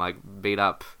 investigate and, like, beat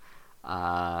up,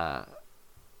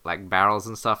 like, barrels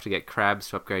and stuff to get crabs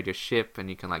to upgrade your ship, and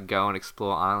you can, like, go and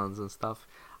explore islands and stuff.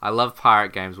 I love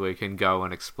pirate games where you can go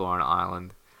and explore an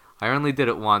island. I only did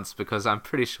it once because I'm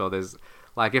pretty sure there's...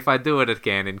 Like, if I do it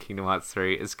again in Kingdom Hearts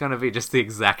 3, it's gonna be just the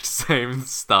exact same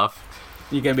stuff.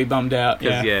 You're gonna be bummed out,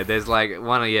 yeah. There's, like,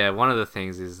 one of the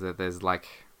things is that there's, like...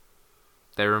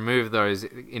 They remove those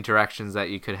interactions that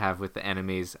you could have with the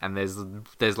enemies, and there's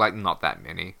like, not that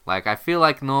many. Like, I feel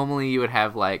like normally you would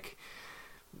have, like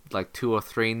 2 or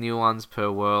 3 new ones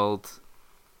per world.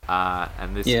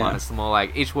 And this one is more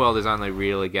like, each world is only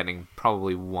really getting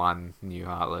probably 1 new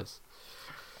Heartless.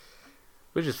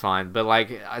 Which is fine, but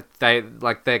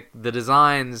the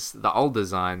designs, the old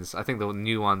designs, I think the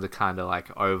new ones are kind of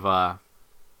like over.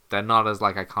 They're not as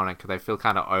like iconic. They feel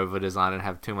kind of over designed and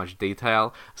have too much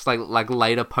detail. It's like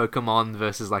later Pokemon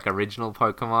versus like original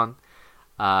Pokemon.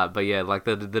 But yeah, like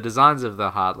the designs of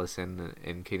the Heartless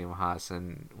in Kingdom Hearts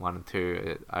and 1 and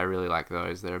 2, I really like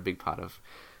those. They're a big part of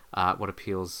what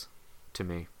appeals to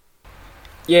me.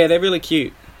 Yeah, they're really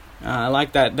cute. I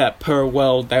like that per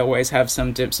world they always have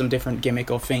some different gimmick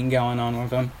or thing going on with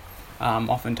them,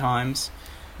 oftentimes.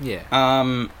 Yeah.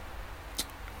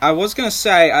 I was going to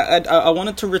say, I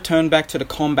wanted to return back to the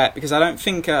combat, because I don't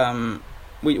think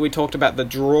we talked about the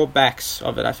drawbacks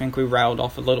of it. I think we railed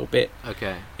off a little bit.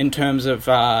 Okay. In terms of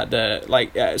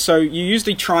so you use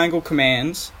the triangle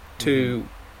commands to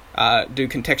do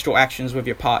contextual actions with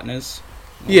your partners.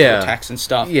 Attacks and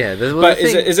stuff. Yeah. But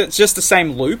is it just the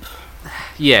same loop?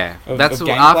 Yeah, that's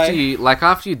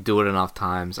after you do it enough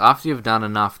times, after you've done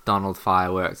enough Donald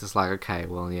fireworks, it's like, okay,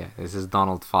 well, yeah, this is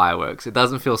Donald fireworks. It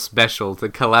doesn't feel special to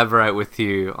collaborate with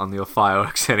you on your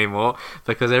fireworks anymore,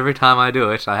 because every time I do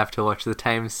it, I have to watch the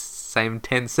same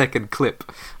 10-second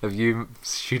clip of you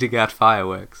shooting out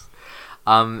fireworks.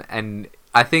 And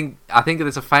I think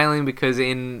it's a failing because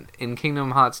in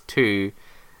Kingdom Hearts 2,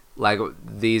 like,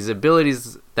 these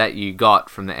abilities that you got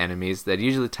from the enemies, that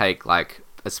usually take like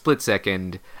a split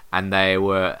second, and they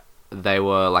were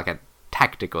like a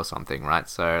tactic or something, right?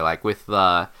 So like with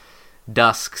the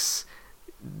Dusks,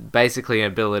 basically an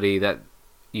ability that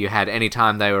you had any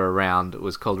time they were around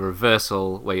was called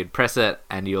Reversal, where you'd press it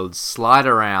and you'd slide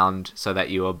around so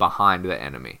that you were behind the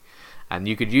enemy, and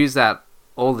you could use that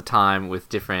all the time with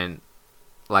different,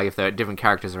 like, if there are different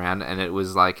characters around, and it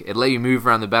was like, it let you move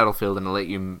around the battlefield and it let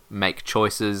you make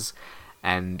choices.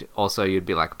 And also you'd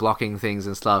be like blocking things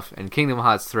and stuff. In Kingdom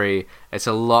Hearts 3, it's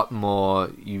a lot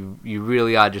more, you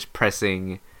really are just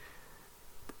pressing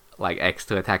like X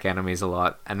to attack enemies a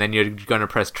lot, and then you're going to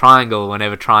press triangle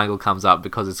whenever triangle comes up,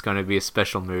 because it's going to be a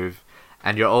special move.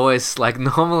 And you're always like,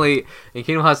 normally in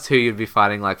Kingdom Hearts 2 you'd be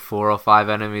fighting like 4 or 5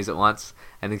 enemies at once,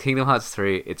 and in Kingdom Hearts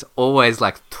 3 it's always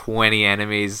like 20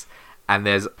 enemies. And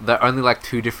there are only like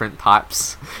 2 different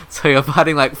types, so you're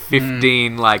fighting like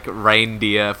 15 like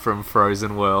reindeer from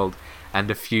Frozen World,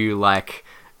 and a few like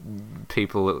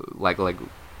people like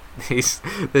these.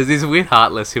 There's these weird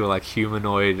Heartless who are like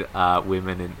humanoid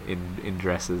women in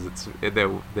dresses. They're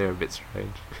a bit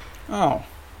strange. Oh,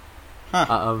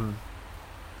 huh.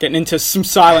 Getting into some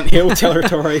Silent Hill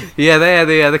territory. Yeah,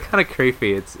 they're kind of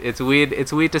creepy. It's weird.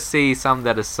 It's weird to see some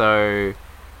that are so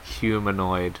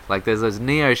humanoid. Like, there's those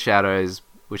Neo Shadows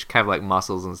which have like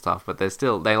muscles and stuff, but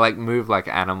they like move like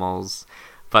animals.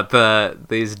 But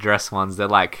these dress ones, they're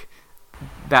like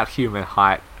about human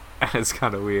height, and it's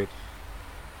kind of weird.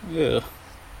 Yeah.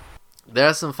 There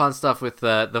are some fun stuff with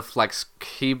the like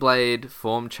Keyblade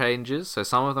form changes. So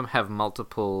some of them have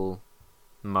multiple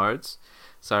modes.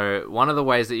 So one of the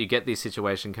ways that you get these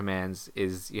situation commands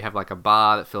is you have like a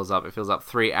bar that fills up. It fills up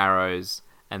 3 arrows,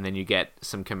 and then you get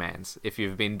some commands. If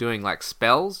you've been doing like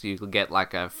spells, you get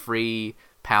like a free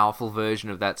powerful version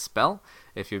of that spell.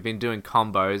 If you've been doing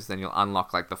combos, then you'll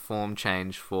unlock like the form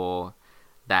change for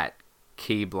that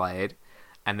Keyblade.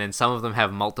 And then some of them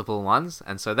have multiple ones,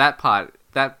 and so that part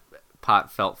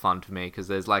felt fun to me, because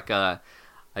there's like I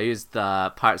used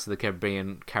the Pirates of the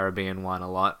Caribbean one a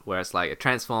lot, where it's like it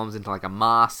transforms into like a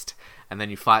mast, and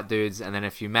then you fight dudes, and then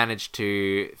if you manage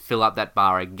to fill up that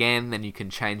bar again, then you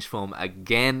can change form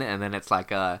again, and then it's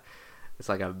like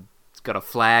it's got a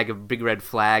flag, a big red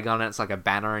flag on it. It's like a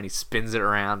banner, and he spins it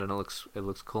around, and it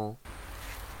looks cool.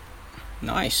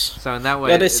 Nice. So in that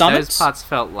way, those parts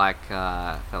felt like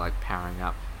powering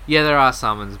up. Yeah, there are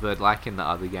summons, but like in the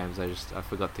other games, I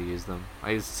forgot to use them.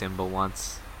 I used Simba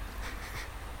once.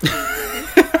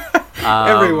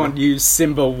 Everyone used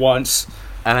Simba once.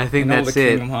 And I think that's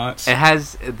it. It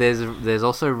has. There's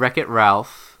also Wreck-It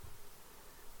Ralph.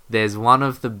 There's one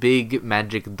of the big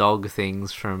magic dog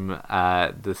things from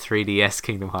the 3DS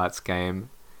Kingdom Hearts game.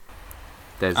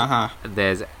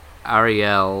 There's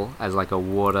Ariel as like a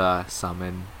water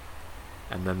summon,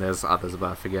 and then there's others,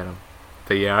 but I forget them.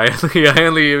 But yeah, I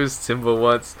only used Simba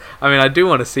once. I mean, I do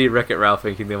want to see Wreck-It Ralph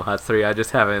in Kingdom Hearts 3. I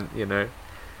just haven't,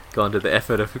 gone to the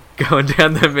effort of going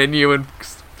down the menu and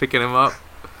picking him up.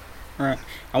 Right.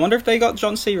 I wonder if they got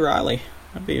John C. Reilly.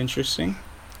 That'd be interesting.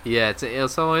 Yeah,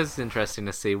 it's always interesting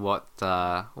to see what's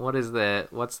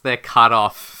their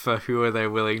cutoff for who are they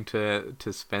willing to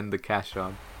spend the cash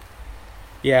on.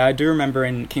 Yeah, I do remember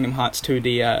in Kingdom Hearts 2,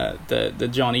 the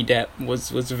Johnny Depp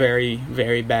was very,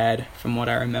 very bad from what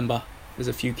I remember. There's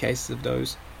a few cases of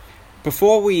those.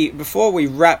 Before we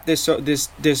wrap this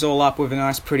all up with a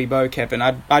nice pretty bow, Kevin,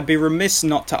 I'd be remiss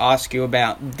not to ask you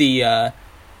about the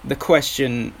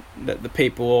question that the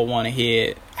people all want to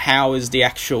hear. How is the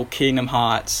actual Kingdom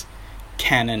Hearts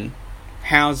canon?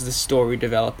 How's the story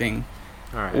developing?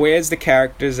 All right. Where's the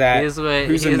characters at? Who's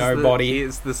a nobody?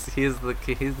 Here's the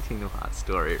Kingdom Hearts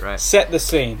story, right? Set the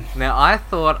scene. Now, I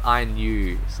thought I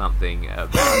knew something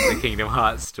about the Kingdom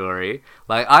Hearts story.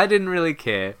 Like, I didn't really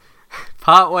care.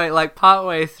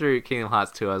 Partway through Kingdom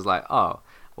Hearts 2, I was like, oh,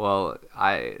 well,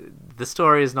 the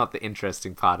story is not the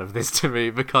interesting part of this to me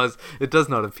because it does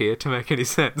not appear to make any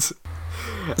sense.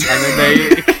 And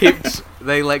then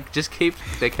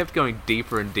they kept going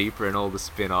deeper and deeper in all the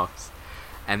spin-offs.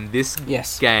 And this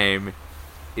game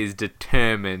is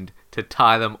determined to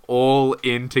tie them all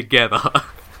in together.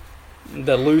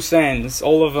 The loose ends,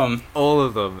 all of them. All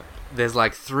of them. There's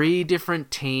like 3 different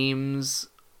teams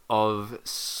of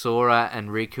Sora and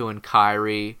Riku and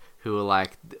Kairi who are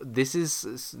like, this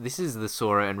is the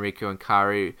Sora and Riku and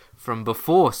Kairi from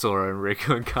before Sora and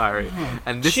Riku and Kairi,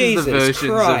 and this is the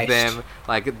versions of them.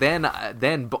 Like then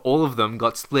all of them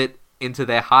got split into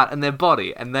their heart and their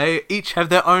body, and they each have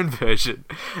their own version.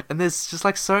 And there's just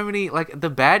like so many, like the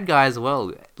bad guy as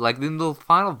well. Like in the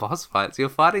final boss fights, you're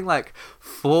fighting like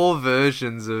 4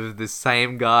 versions of the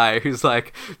same guy who's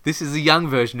like, this is a young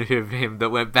version of him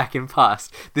that went back in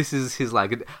past. This is his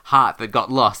like heart that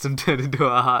got lost and turned into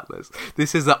a heartless.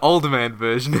 This is the old man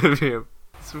version of him.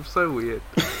 It's so weird.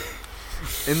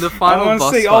 In the final boss fight, I want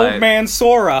to see old man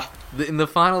Sora. In the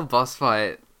final boss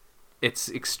fight, it's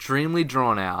extremely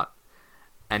drawn out.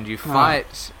 And you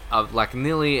fight like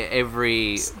nearly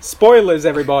every... Spoilers,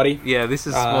 everybody. Yeah, this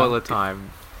is spoiler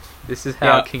time. This is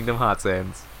how Kingdom Hearts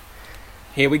ends.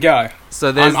 Here we go.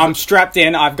 So I'm strapped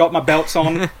in. I've got my belts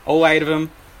on. All 8 of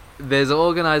them. There's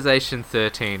Organization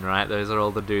 13, right? Those are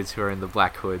all the dudes who are in the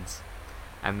black hoods.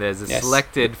 And there's a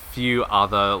selected few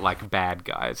other like bad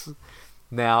guys.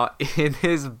 Now,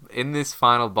 in this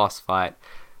final boss fight,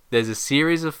 there's a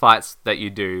series of fights that you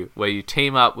do where you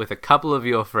team up with a couple of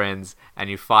your friends and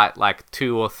you fight like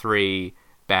 2 or 3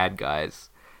 bad guys.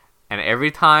 And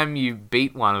every time you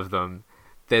beat one of them,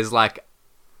 there's like,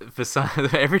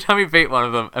 every time you beat one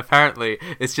of them, apparently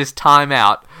it's just time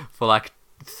out for like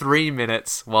 3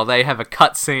 minutes while they have a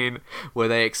cutscene where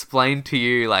they explain to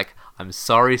you like, I'm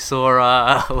sorry,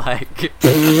 Sora, like,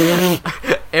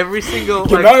 every single...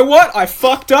 You know what? I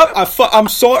fucked up. I'm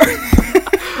sorry.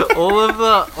 all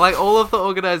of the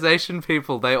organization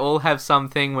people, they all have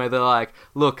something where they're like,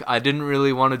 look, I didn't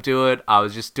really want to do it. I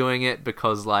was just doing it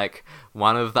because like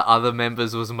one of the other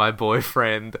members was my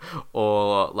boyfriend,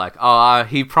 or like, oh,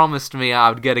 he promised me I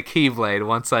would get a Keyblade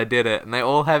once I did it. And they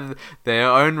all have their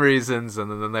own reasons,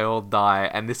 and then they all die.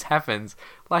 And this happens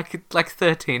like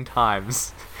 13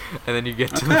 times. And then you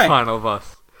get to the final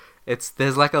boss.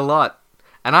 There's like a lot.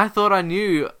 And I thought I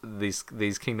knew these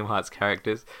Kingdom Hearts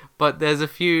characters, but there's a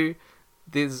few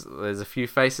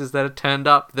faces that are turned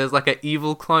up. There's like an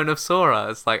evil clone of Sora.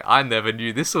 It's like, I never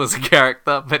knew this was a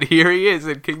character, but here he is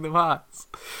in Kingdom Hearts.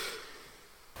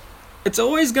 It's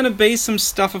always going to be some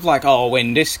stuff of like, oh,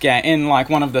 in this game, in like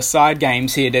one of the side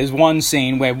games here, there's one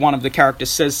scene where one of the characters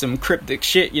says some cryptic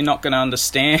shit you're not going to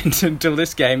understand until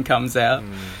this game comes out.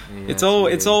 It's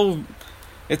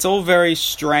all very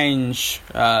strange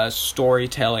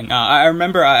storytelling. I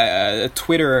remember a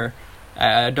Twitterer,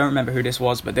 I don't remember who this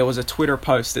was, but there was a Twitter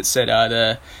post that said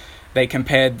they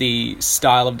compared the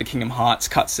style of the Kingdom Hearts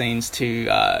cutscenes to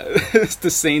the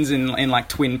scenes in like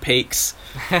Twin Peaks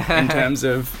in terms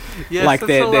of yes, like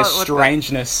their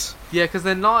strangeness. Yeah, because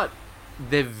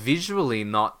they're visually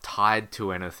not tied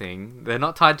to anything. They're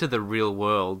not tied to the real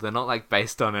world. They're not like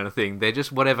based on anything. They're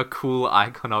just whatever cool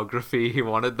iconography he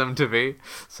wanted them to be.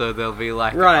 So there'll be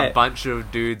like a bunch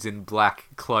of dudes in black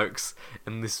cloaks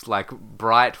in this like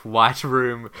bright white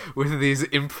room with these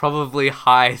improbably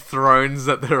high thrones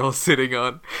that they're all sitting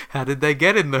on. How did they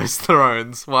get in those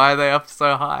thrones? Why are they up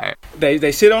so high?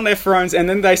 They sit on their thrones and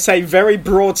then they say very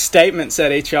broad statements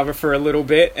at each other for a little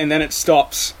bit and then it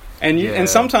stops. And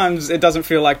sometimes it doesn't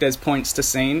feel like there's points to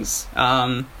scenes.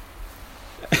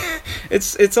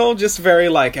 It's all just very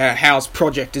like, how's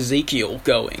Project Ezekiel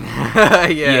going?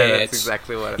 That's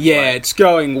exactly what it's like. It's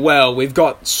going well. We've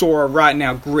got Sora right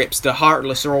now grips. The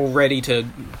Heartless are all ready to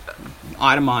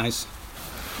itemize.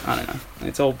 I don't know.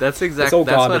 It's all that's all what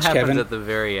garbage, happens Kevin. at the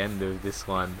very end of this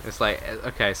one. It's like,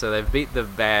 okay, so they've beat the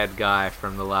bad guy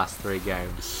from the last 3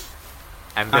 games.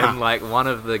 And then, like, one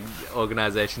of the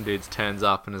organization dudes turns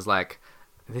up and is like,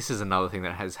 this is another thing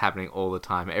that is happening all the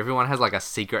time. Everyone has, like, a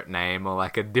secret name or,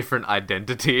 like, a different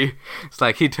identity. It's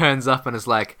like, he turns up and is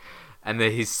like... And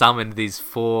then he's summoned these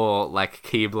 4, like,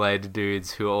 Keyblade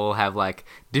dudes who all have, like,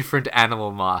 different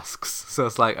animal masks. So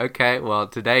it's like, okay, well,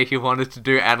 today he wanted to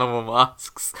do animal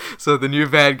masks. So the new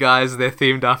bad guys, they're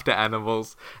themed after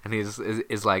animals. And he's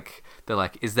like... They're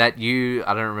like, is that you?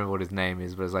 I don't remember what his name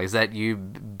is, but it's like, is that you,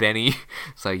 Benny?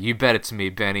 It's like, you bet it's me,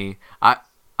 Benny.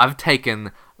 I've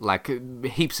taken, like,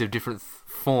 heaps of different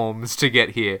forms to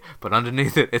get here, but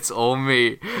underneath it, it's all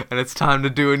me. And it's time to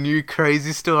do a new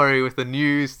crazy story with a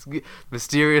new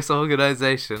mysterious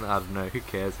organization. I don't know, who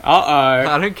cares?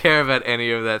 I don't care about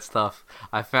any of that stuff.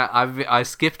 I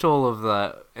skipped all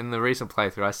of in the recent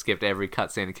playthrough, I skipped every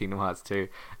cutscene in Kingdom Hearts 2,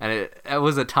 and it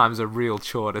was at times a real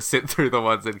chore to sit through the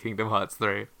ones in Kingdom Hearts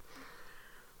 3.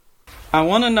 I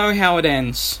want to know how it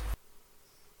ends.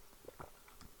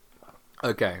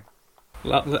 Okay.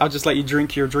 I'll just let you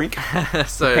drink your drink.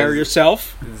 So prepare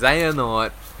yourself.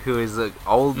 Xehanort, who is an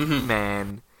old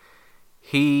man,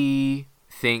 he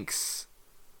thinks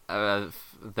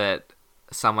that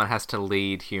someone has to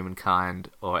lead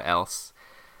humankind or else.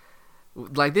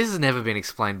 Like, this has never been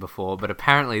explained before, but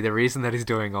apparently the reason that he's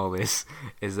doing all this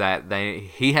is that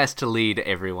he has to lead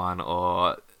everyone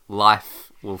or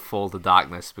life will fall to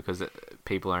darkness because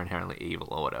people are inherently evil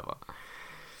or whatever.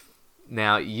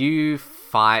 Now, you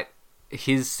fight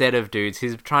his set of dudes.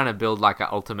 He's trying to build like an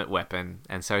ultimate weapon,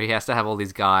 and so he has to have all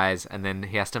these guys, and then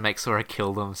he has to make Sora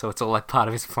kill them, so it's all like part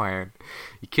of his plan.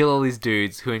 You kill all these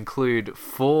dudes who include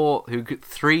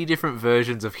 3 different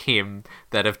versions of him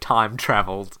that have time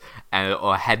traveled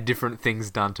or had different things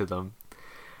done to them.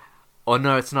 Or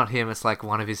no, it's not him, it's like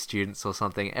one of his students or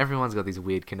something. Everyone's got these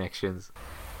weird connections.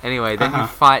 Anyway, then you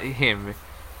fight him.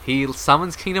 He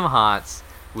summons Kingdom Hearts,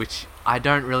 which I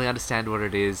don't really understand what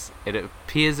it is. It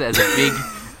appears as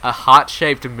a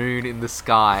heart-shaped moon in the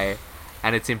sky,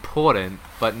 and it's important,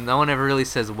 but no one ever really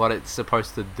says what it's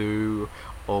supposed to do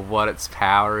or what its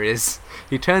power is.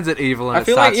 He turns it evil, and I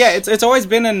feel like it's always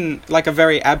been like a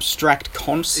very abstract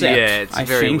concept. Yeah, it's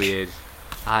very weird.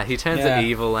 He turns it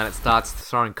evil, and it starts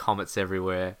throwing comets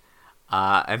everywhere,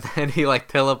 and then he like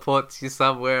teleports you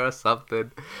somewhere or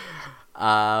something.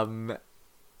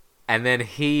 And then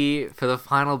for the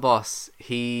final boss,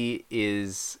 he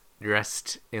is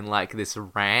dressed in, like, this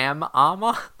ram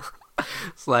armor.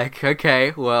 It's like,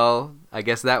 okay, well, I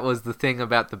guess that was the thing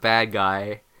about the bad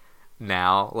guy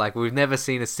now. Like, we've never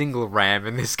seen a single ram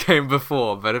in this game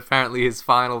before, but apparently his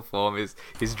final form is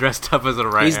he's dressed up as a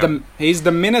ram. He's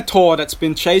the Minotaur that's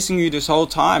been chasing you this whole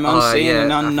time, unseen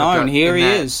and unknown. Here he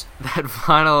is.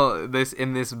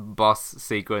 In this boss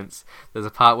sequence, there's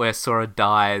a part where Sora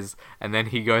dies, and then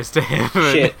he goes to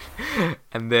heaven. Shit.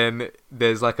 And then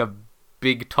there's like a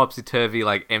big topsy-turvy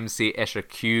like MC Escher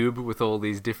cube with all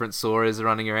these different Soras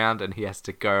running around, and he has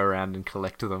to go around and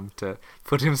collect them to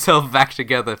put himself back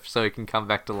together so he can come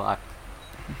back to life.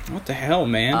 What the hell,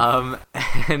 man?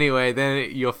 Anyway,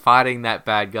 then you're fighting that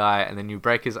bad guy, and then you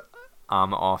break his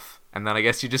armor off, and then I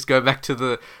guess you just go back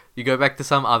to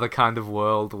some other kind of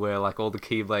world where like all the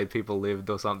Keyblade people lived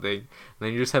or something, and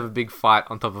then you just have a big fight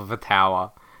on top of a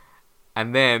tower.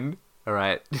 And then,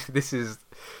 alright, this is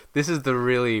the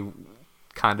really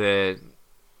kind of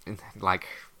like,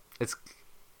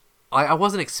 I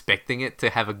wasn't expecting it to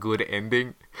have a good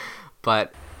ending,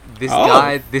 but this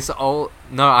guy,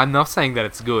 no, I'm not saying that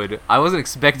it's good. I wasn't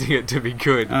expecting it to be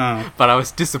good, but I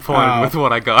was disappointed with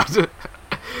what I got.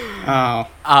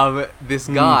 This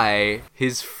guy,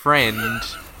 his friend,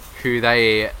 who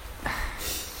they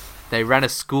they ran a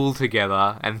school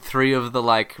together, and 3 of the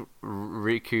like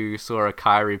Riku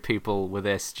Sorakairi people were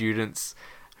their students,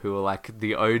 who were like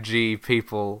the OG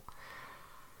people.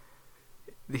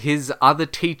 His other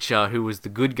teacher, who was the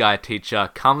good guy teacher,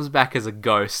 comes back as a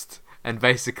ghost and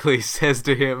basically says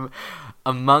to him,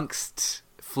 amongst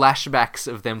flashbacks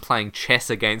of them playing chess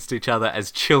against each other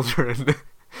as children,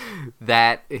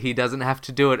 that he doesn't have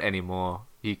to do it anymore.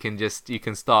 You can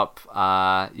stop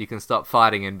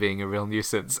fighting and being a real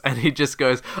nuisance. And he just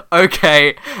goes,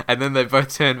 okay, and then they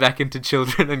both turn back into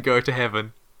children and go to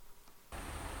heaven.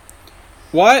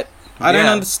 What? I don't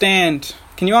understand.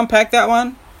 Can you unpack that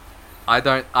one?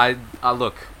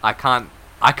 Look, I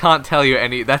can't tell you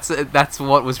any. That's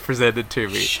what was presented to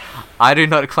me. I do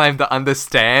not claim to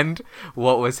understand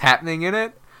what was happening in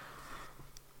it.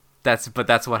 That's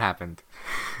what happened.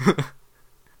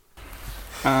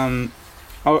 I'm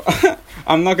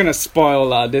not going to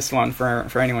spoil this one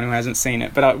for anyone who hasn't seen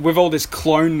it, but with all this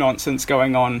clone nonsense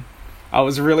going on, I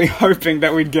was really hoping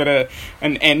that we'd get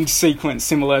an end sequence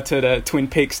similar to the Twin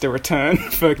Peaks: The Return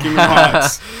for Kingdom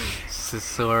Hearts.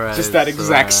 Just that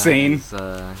exact scene.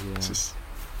 Just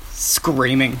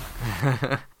screaming.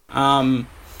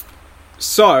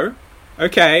 So,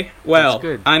 okay, well,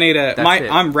 I need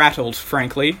I'm rattled,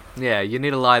 frankly. Yeah, you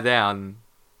need to lie down.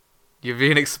 You've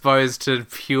been exposed to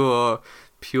pure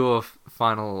Kingdom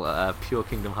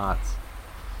Hearts.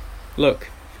 Look,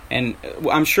 and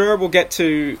I'm sure we'll get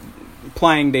to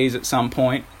playing these at some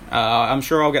point. I'm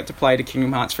sure I'll get to play the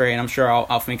Kingdom Hearts 3, and I'm sure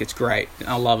I'll think it's great.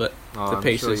 I'll love it to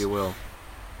pieces. I'm sure you will.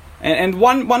 And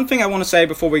one thing I want to say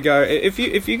before we go, if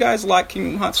you guys like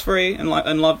Kingdom Hearts 3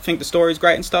 and think the story's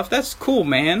great and stuff, that's cool,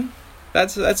 man.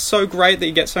 That's so great that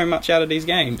you get so much out of these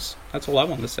games. That's all I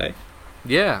want to say.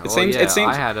 Yeah, it seems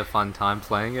I had a fun time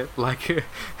playing it. Like,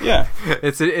 yeah,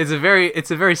 it's a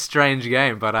very strange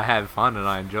game, but I had fun and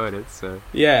I enjoyed it. So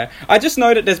yeah, I just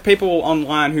know that there's people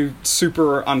online who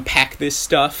super unpack this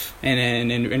stuff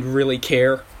and really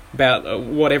care about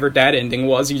whatever that ending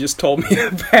was you just told me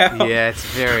about. Yeah, it's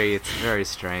very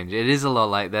strange. It is a lot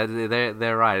like that.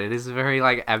 They're right. It is very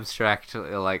like abstract,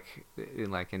 like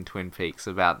in Twin Peaks,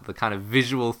 about the kind of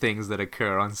visual things that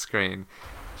occur on screen.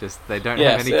 Just they don't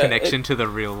have any connection to the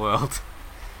real world.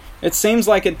 It seems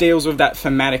like it deals with that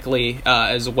thematically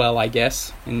as well, I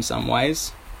guess, in some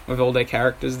ways, with all their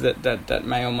characters that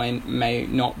may or may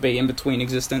not be in between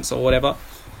existence or whatever.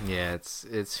 Yeah,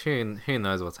 it's who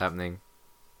knows what's happening.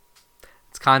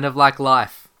 It's kind of like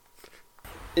life.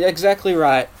 Exactly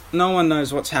right. No one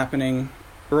knows what's happening.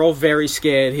 We're all very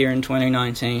scared here in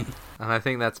 2019. And I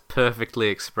think that's perfectly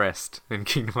expressed in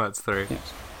Kingdom Hearts 3.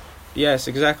 Yes,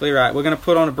 exactly right. We're going to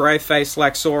put on a brave face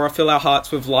like Sora, fill our hearts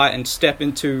with light, and step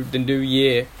into the new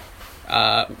year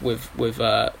with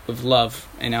love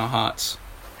in our hearts.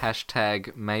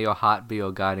 # may your heart be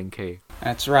your guiding key.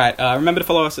 That's right. Remember to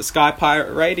follow us at Sky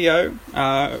Pirate Radio.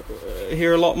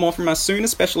 Hear a lot more from us soon,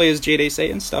 especially as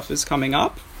GDC and stuff is coming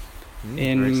up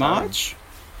in March.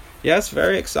 Yes,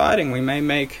 very exciting. We may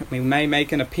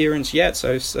make an appearance yet,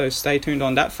 so stay tuned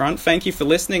on that front. Thank you for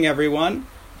listening, everyone.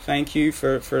 Thank you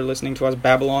for listening to us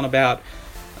babble on about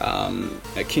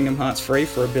Kingdom Hearts 3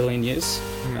 for a billion years.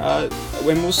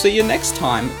 When we'll see you next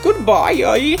time. Goodbye,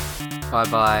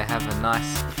 Bye-bye. Have a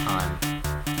nice time.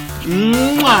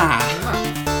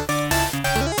 Mwah.